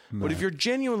theirs. Right. But if you're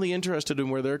genuinely interested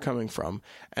in where they're coming from,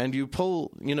 and you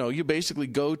you basically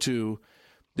go to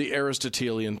the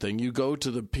Aristotelian thing, you go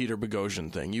to the Peter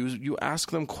Boghossian thing, you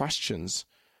ask them questions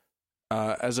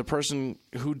as a person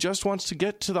who just wants to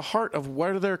get to the heart of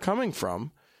where they're coming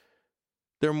from,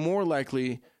 they're more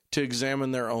likely to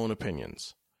examine their own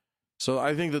opinions. So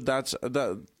I think there's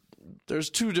there's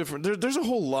two different. There's a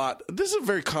whole lot. This is a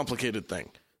very complicated thing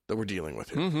that we're dealing with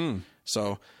here. Mm-hmm.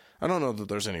 So I don't know that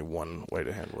there's any one way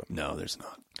to handle it. No, there's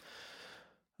not.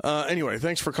 Anyway,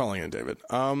 thanks for calling in, David.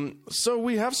 So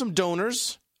we have some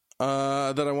donors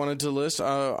that I wanted to list.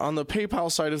 On the PayPal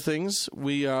side of things,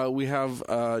 we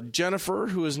have Jennifer,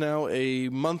 who is now a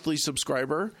monthly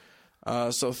subscriber.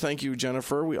 So thank you,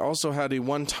 Jennifer. We also had a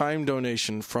one-time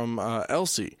donation from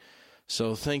Elsie.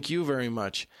 So thank you very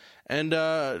much. And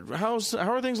how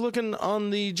are things looking on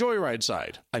the Joyride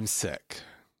side? I'm sick.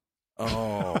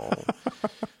 Oh.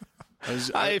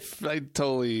 I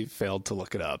totally failed to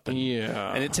look it up. And,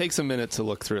 yeah. And it takes a minute to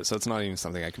look through it, so it's not even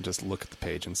something I can just look at the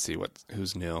page and see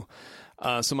who's new.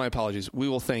 So my apologies. We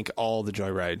will thank all the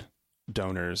Joyride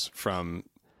donors from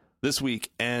this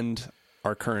week and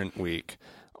our current week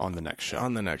on the next show.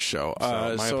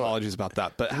 So my apologies about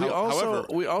that. But however,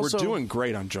 we're doing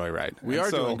great on Joyride. We are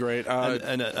doing great.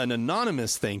 An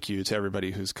anonymous thank you to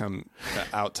everybody who's come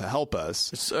out to help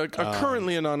us. It's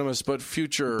currently anonymous, but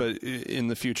future. But in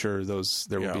the future,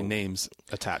 there will be names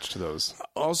attached to those.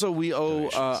 Also, we owe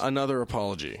another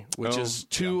apology, which is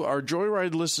to our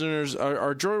Joyride listeners,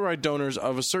 our Joyride donors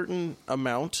of a certain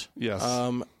amount. Yes.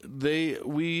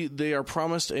 They are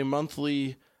promised a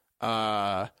monthly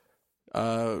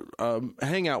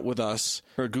hangout with us,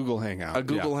 or a Google Hangout,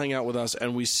 Hangout with us,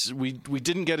 and we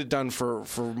didn't get it done for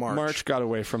March. March got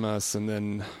away from us, and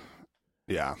then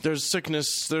there's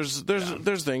sickness, there's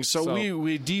things. So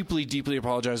we deeply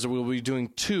apologize that we'll be doing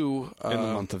two in the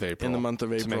month of April. To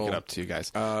make it up to you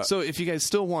guys. So if you guys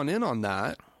still want in on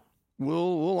that,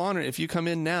 we'll honor it. If you come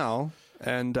in now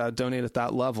and donate at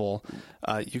that level,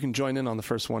 you can join in on the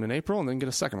first one in April and then get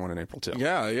a second one in April too.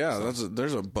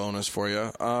 There's a bonus for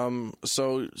you.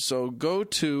 So go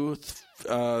to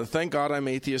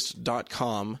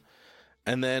thankgodimatheist.com,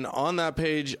 and then on that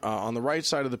page, on the right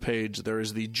side of the page, there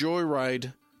is the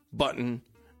Joyride button.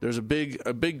 There's a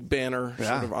big banner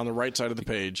sort of on the right side of the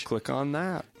page. Click on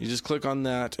that. You just click on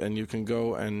that, and you can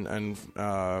go and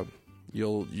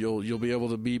you'll be able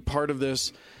to be part of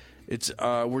this. It's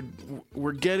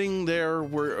we're getting there.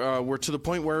 We're to the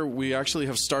point where we actually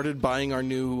have started buying our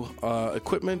new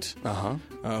equipment,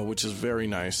 which is very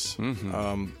nice.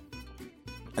 Mm-hmm.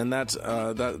 And that's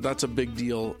a big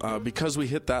deal because we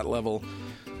hit that level.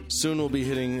 Soon we'll be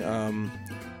hitting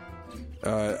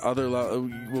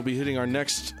we'll be hitting our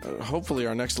next. Hopefully,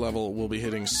 our next level we'll be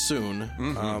hitting soon.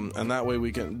 Mm-hmm. And that way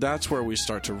we can. That's where things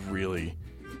start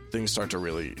to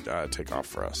really take off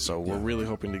for us. So we're really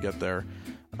hoping to get there.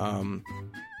 We're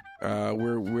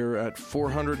at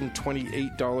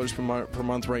 $428 per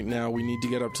month right now. We need to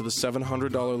get up to the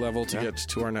 $700 level to get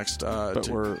to our next. But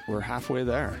we're halfway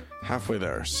there.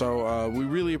 So we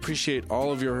really appreciate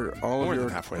all of your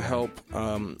help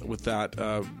with that.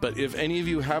 But if any of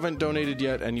you haven't donated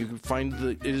yet and you find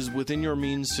that it is within your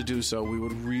means to do so, we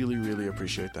would really, really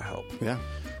appreciate the help. Yeah.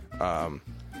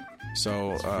 It's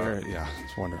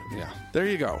wonderful. Yeah. There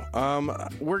you go.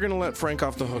 We're going to let Frank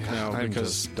off the hook now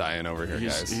because just dying over here,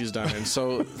 guys. He's dying.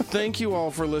 So thank you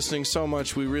all for listening so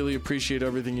much. We really appreciate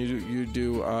everything you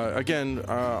do. Again,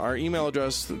 our email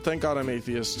address,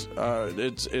 thankgodimatheist.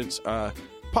 It's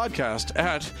podcast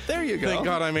at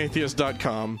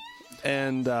thankgodimatheist.com.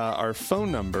 And our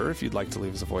phone number, if you'd like to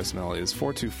leave us a voicemail, is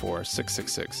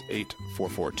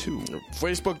 424-666-8442.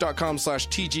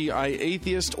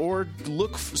 Facebook.com/TGIAtheist, or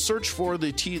search for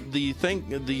the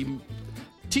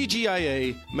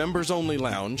TGIA Members Only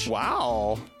Lounge.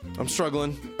 Wow. I'm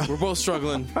struggling. We're both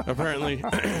struggling, apparently.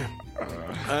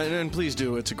 And please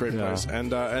do. It's a great place.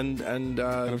 And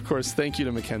of course, thank you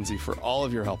to Mackenzie for all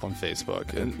of your help on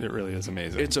Facebook. It really is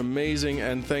amazing. It's amazing.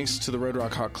 And thanks to the Red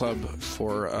Rock Hot Club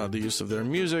for the use of their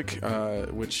music,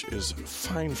 which is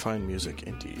fine music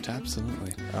indeed.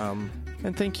 Absolutely.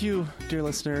 And thank you, dear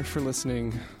listener, for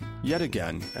listening yet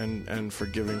again. And for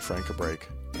giving Frank a break.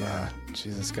 Yeah.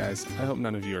 Jesus, guys. I hope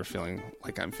none of you are feeling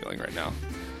like I'm feeling right now.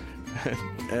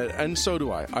 And so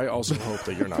do I. I also hope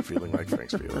that you're not feeling like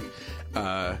Frank's feeling.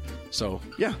 So,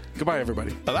 yeah. Goodbye,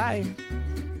 everybody. Bye-bye.